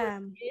you were a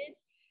kid,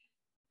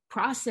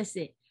 process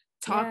it,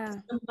 talk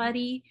to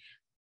somebody,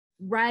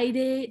 write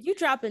it. You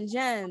dropping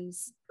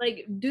gems.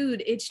 Like,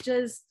 dude, it's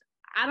just,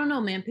 I don't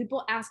know, man.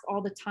 People ask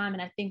all the time.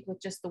 And I think with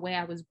just the way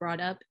I was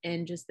brought up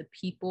and just the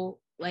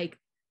people, like,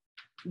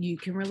 you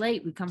can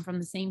relate. We come from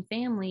the same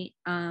family.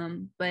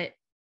 But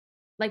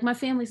like, my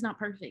family's not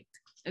perfect.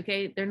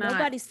 Okay. They're not.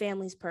 Nobody's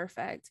family's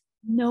perfect.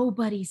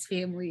 Nobody's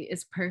family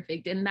is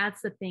perfect. And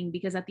that's the thing,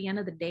 because at the end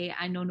of the day,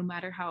 I know no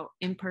matter how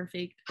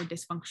imperfect or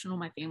dysfunctional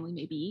my family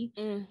may be,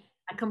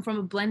 I come from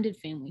a blended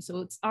family.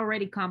 So it's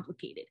already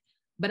complicated.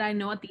 But I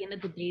know at the end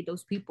of the day,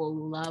 those people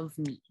love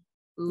me.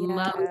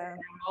 Love me. I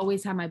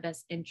always have my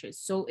best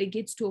interest. So it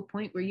gets to a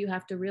point where you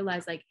have to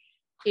realize, like,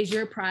 is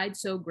your pride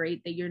so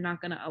great that you're not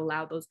going to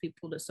allow those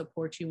people to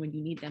support you when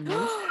you need them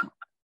most?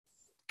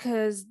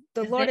 Because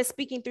the Lord is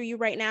speaking through you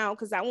right now,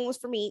 because that one was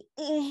for me.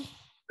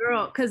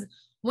 Girl, because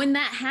when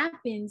that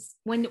happens,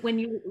 when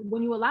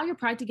you allow your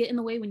pride to get in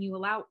the way, when you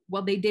allow,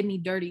 well, they did me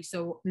dirty,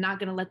 so I'm not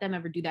going to let them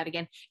ever do that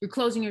again. You're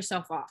closing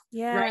yourself off.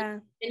 Right?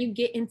 And you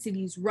get into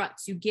these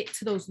ruts, you get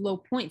to those low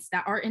points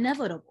that are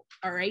inevitable.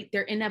 All right.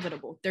 They're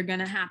inevitable. They're going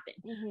to happen.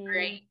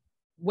 Right.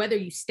 Whether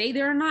you stay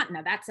there or not.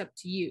 Now that's up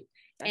to you.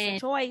 That's a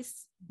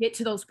choice. Get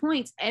to those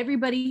points.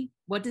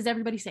 What does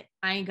everybody say?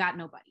 I ain't got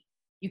nobody.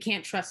 You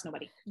can't trust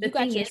nobody. You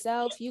got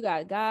yourself, you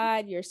got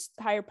God, your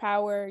higher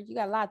power, you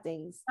got a lot of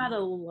things. You gotta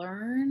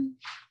learn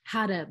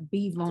how to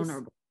be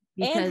vulnerable.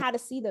 And how to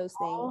see those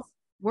things.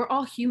 We're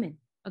all human,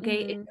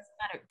 okay? It doesn't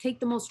matter.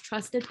 Take the most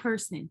trusted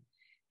person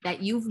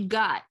that you've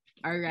got,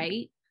 all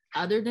right?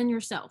 Other than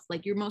yourself,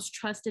 like your most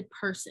trusted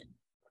person.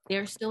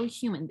 They're still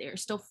human. They're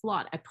still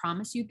flawed. I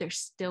promise you, they're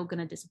still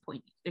gonna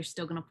disappoint you. They're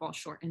still gonna fall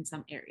short in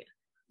some area.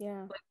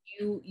 Yeah. But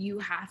you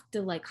have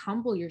to like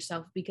humble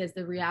yourself, because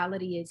the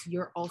reality is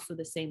you're also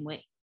the same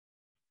way.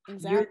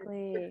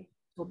 Exactly. You're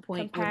to a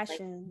point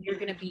compassion. Where, like, you're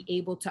going to be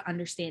able to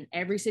understand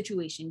every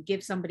situation,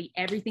 give somebody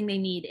everything they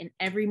need in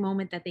every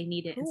moment that they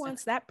need it. Who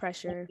wants that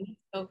pressure?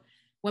 So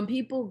when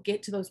people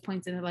get to those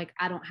points and they're like,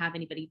 I don't have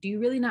anybody, do you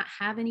really not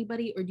have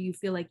anybody, or do you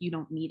feel like you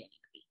don't need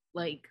anybody?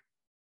 Like,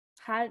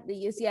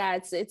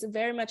 it's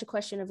very much a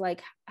question of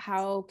like,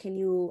 how can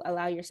you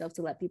allow yourself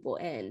to let people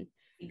in?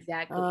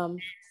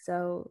 Exactly.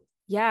 So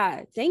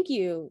yeah, thank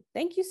you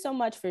so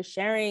much for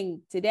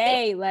sharing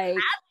today. Like,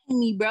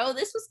 me, bro,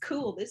 this was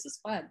cool. This was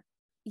fun.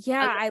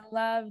 Yeah, I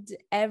loved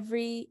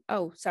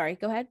sorry,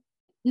 go ahead.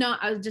 No,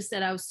 I just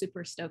said I was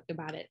super stoked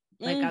about it.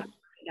 Like, I was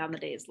down the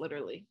days,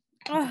 literally.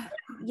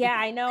 Yeah,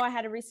 I know I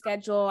had to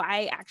reschedule.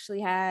 I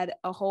actually had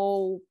a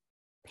whole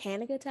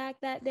panic attack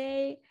that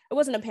day. It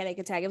wasn't a panic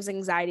attack, it was an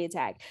anxiety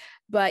attack.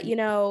 But you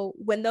know,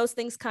 when those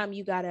things come,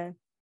 you gotta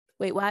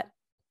wait. What?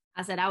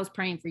 I said I was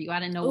praying for you.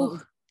 I didn't know what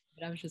was,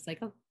 but I was just like,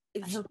 oh,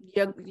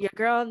 your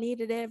girl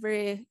needed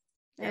every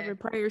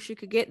prayer she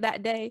could get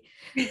that day.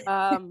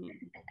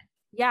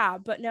 Yeah,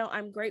 but no,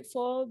 I'm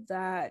grateful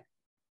that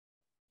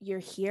you're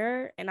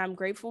here, and I'm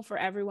grateful for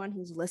everyone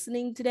who's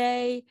listening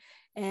today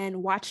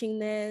and watching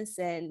this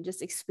and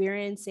just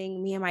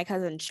experiencing me and my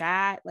cousin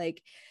chat.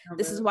 Like,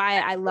 this is why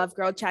I love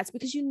girl chats,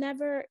 because you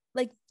never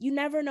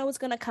know what's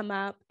gonna come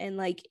up, and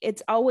like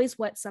it's always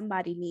what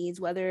somebody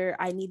needs, whether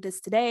I need this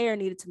today or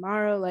need it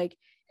tomorrow. Like,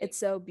 it's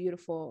so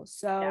beautiful.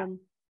 So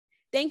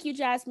thank you,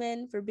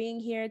 Jasmine, for being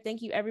here.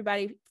 Thank you,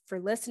 everybody, for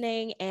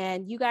listening.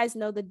 And you guys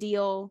know the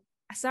deal.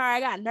 Sorry, I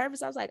got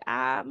nervous. I was like,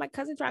 my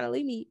cousin trying to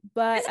leave me.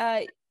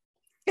 But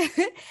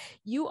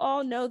you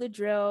all know the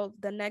drill.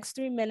 The next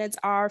 3 minutes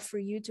are for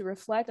you to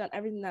reflect on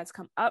everything that's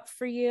come up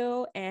for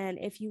you. And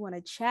if you want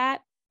to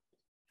chat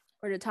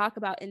or to talk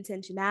about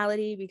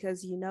intentionality,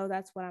 because you know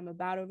that's what I'm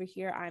about over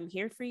here, I'm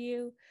here for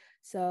you.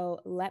 So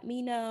let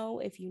me know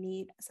if you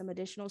need some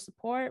additional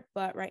support.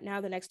 But right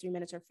now, the next 3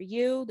 minutes are for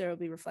you. There will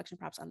be reflection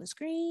prompts on the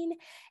screen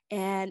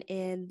and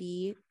in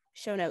the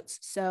show notes.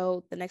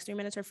 So the next 3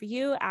 minutes are for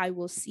you. I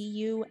will see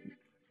you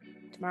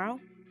tomorrow,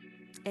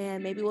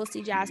 and maybe we'll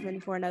see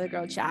Jasmine for another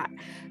girl chat.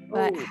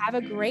 But have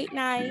a great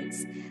night,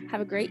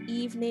 have a great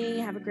evening,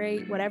 have a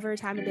great whatever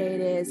time of day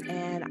it is,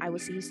 and I will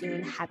see you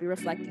soon. Happy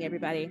reflecting,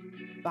 everybody.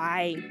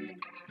 Bye.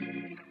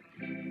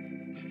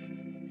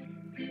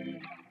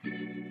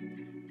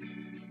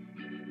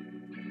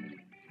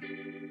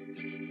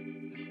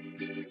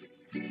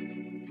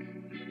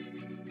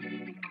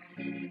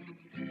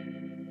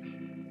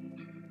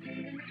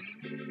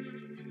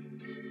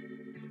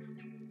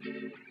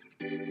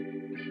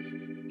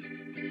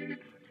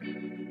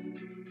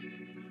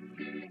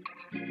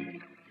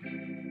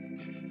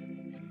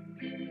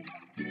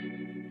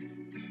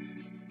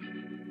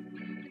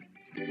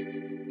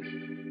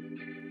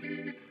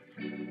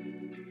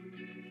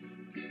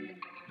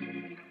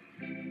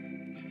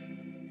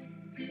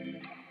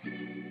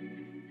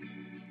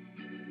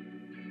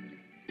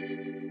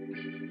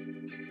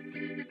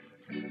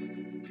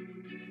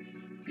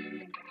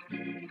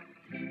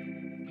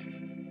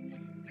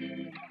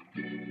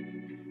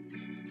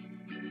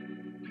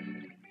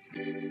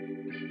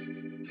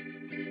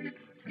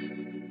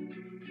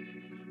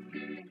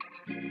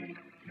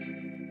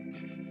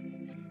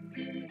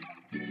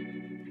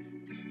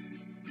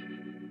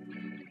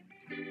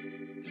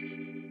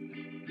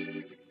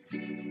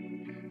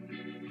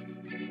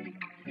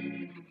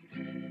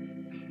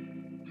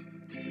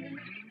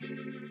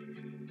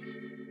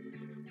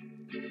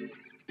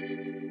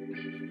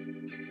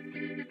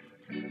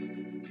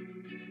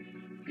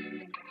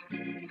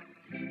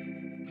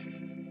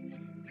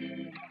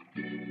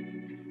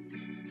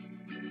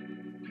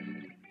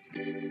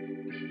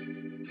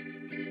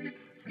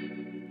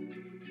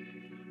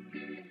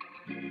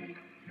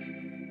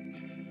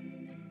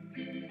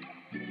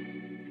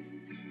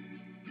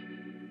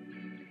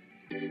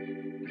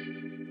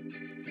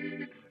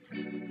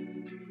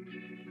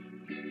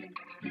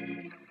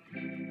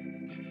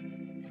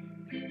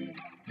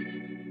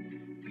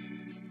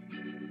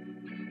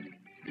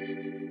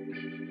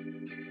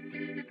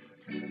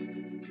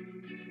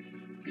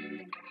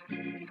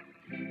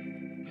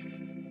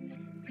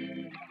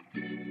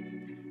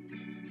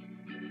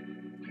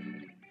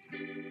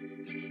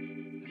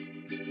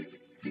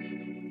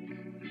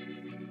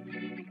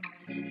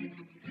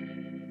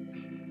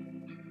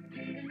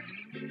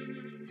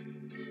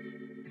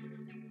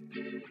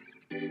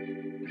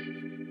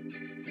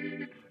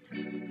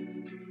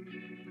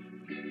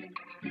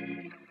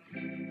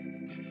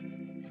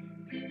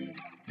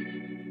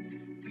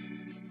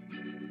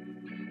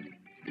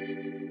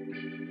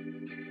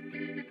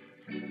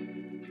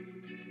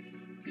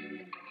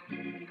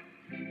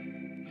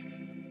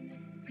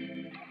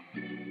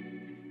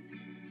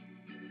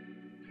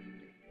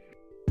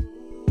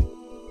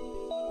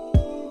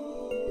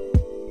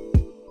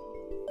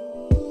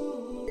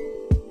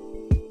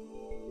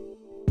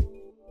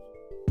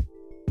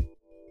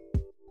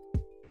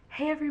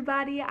 Hey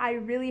everybody, I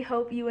really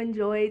hope you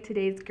enjoyed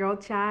today's girl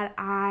chat.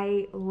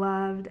 I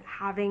loved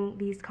having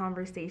these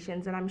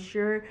conversations, and I'm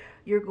sure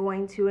you're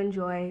going to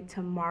enjoy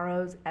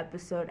tomorrow's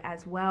episode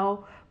as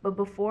well. But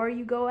before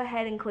you go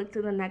ahead and click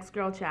to the next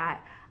girl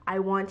chat, I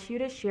want you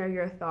to share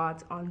your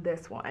thoughts on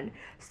this one.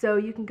 So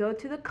you can go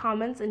to the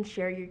comments and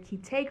share your key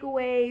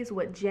takeaways,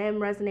 what gem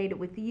resonated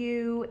with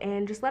you,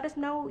 and just let us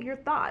know your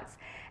thoughts.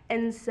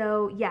 And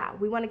so, yeah,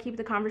 we want to keep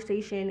the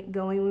conversation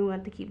going. We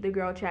want to keep the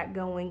girl chat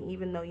going,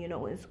 even though,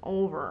 it's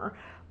over.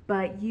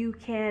 But you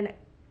can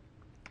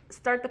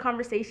start the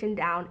conversation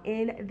down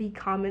in the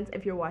comments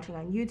if you're watching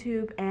on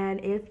YouTube.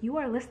 And if you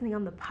are listening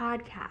on the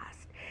podcast,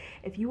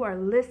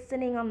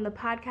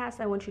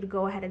 I want you to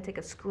go ahead and take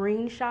a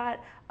screenshot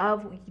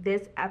of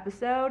this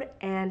episode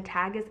and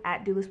tag us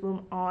at Doulas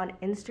Bloom on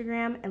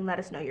Instagram and let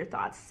us know your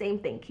thoughts. Same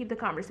thing, keep the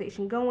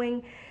conversation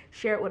going,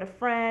 share it with a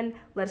friend,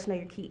 let us know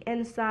your key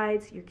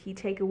insights, your key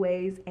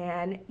takeaways,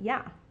 and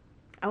yeah,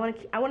 I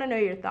want to know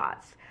your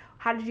thoughts.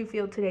 How did you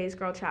feel today's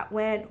girl chat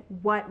went?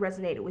 What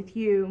resonated with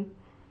you?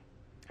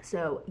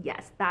 So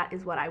yes, that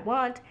is what I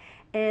want.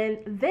 And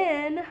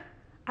then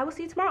I will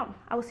see you tomorrow.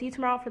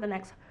 For the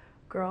next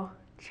girl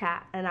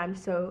chat, and I'm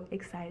so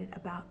excited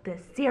about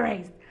this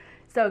series.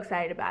 So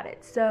excited about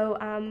it. So,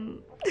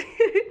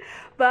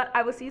 but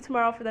I will see you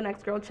tomorrow for the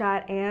next girl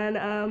chat. And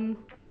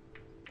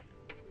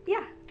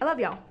yeah, I love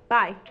y'all.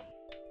 Bye.